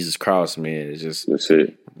the T's is crossed, man. It's just that's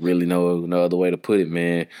it. Really no other way to put it,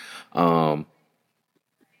 man.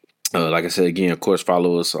 Like I said again, of course,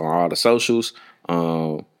 follow us on all the socials.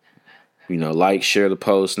 Like, share the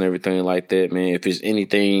post and everything like that, man. If there's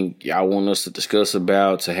anything y'all want us to discuss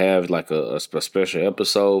about, to have like a special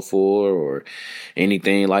episode for, or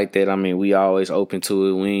anything like that, I mean, we always open to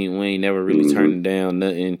it. We ain't never really turning down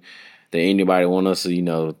nothing that anybody want us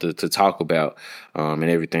to talk about, and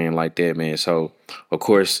everything like that, man. So of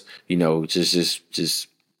course, just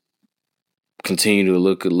continue to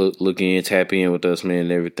look in, tap in with us, man,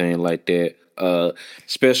 and everything like that.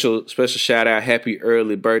 Special shout out, happy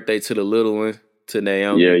early birthday to the little one, to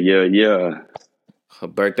Naomi. Yeah. Her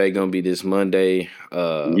birthday gonna be this Monday.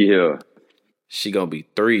 She gonna be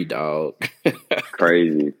 3, dog.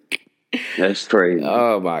 Crazy. That's crazy.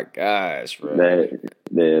 Oh my gosh, bro.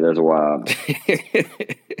 That's wild.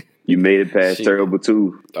 You made it past terrible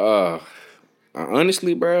 2.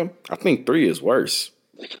 Honestly, bro, I think 3 is worse.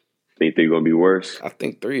 Think they're gonna be worse? I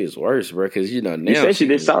think 3 is worse, bro. Because now you said she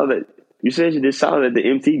did solid. You said she did solid at the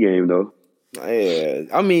MT game, though. Yeah,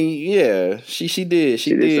 I mean, yeah, she did,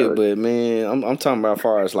 solid. But man, I'm talking about as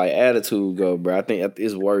far as like attitude go, bro. I think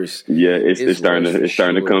it's worse. Yeah, it's starting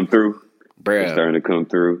to come through, bro. It's starting to come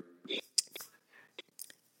through.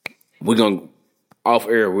 We're gonna off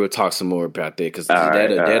air. We'll talk some more about that, because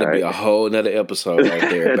that'll be a whole nother episode right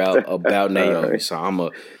there about Naomi. So I'm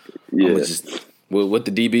just what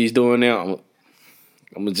the DB's doing now.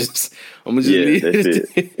 I'm gonna just leave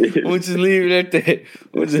it. I'm gonna just leave it at that.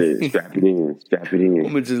 Strap it in. I'm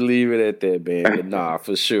gonna just leave it at that, man. But nah,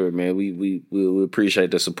 for sure, man. We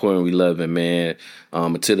appreciate the support and we love it, man.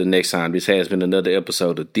 Until the next time, this has been another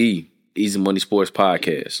episode of the Easy Money Sports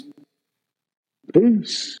Podcast.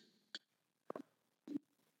 Peace.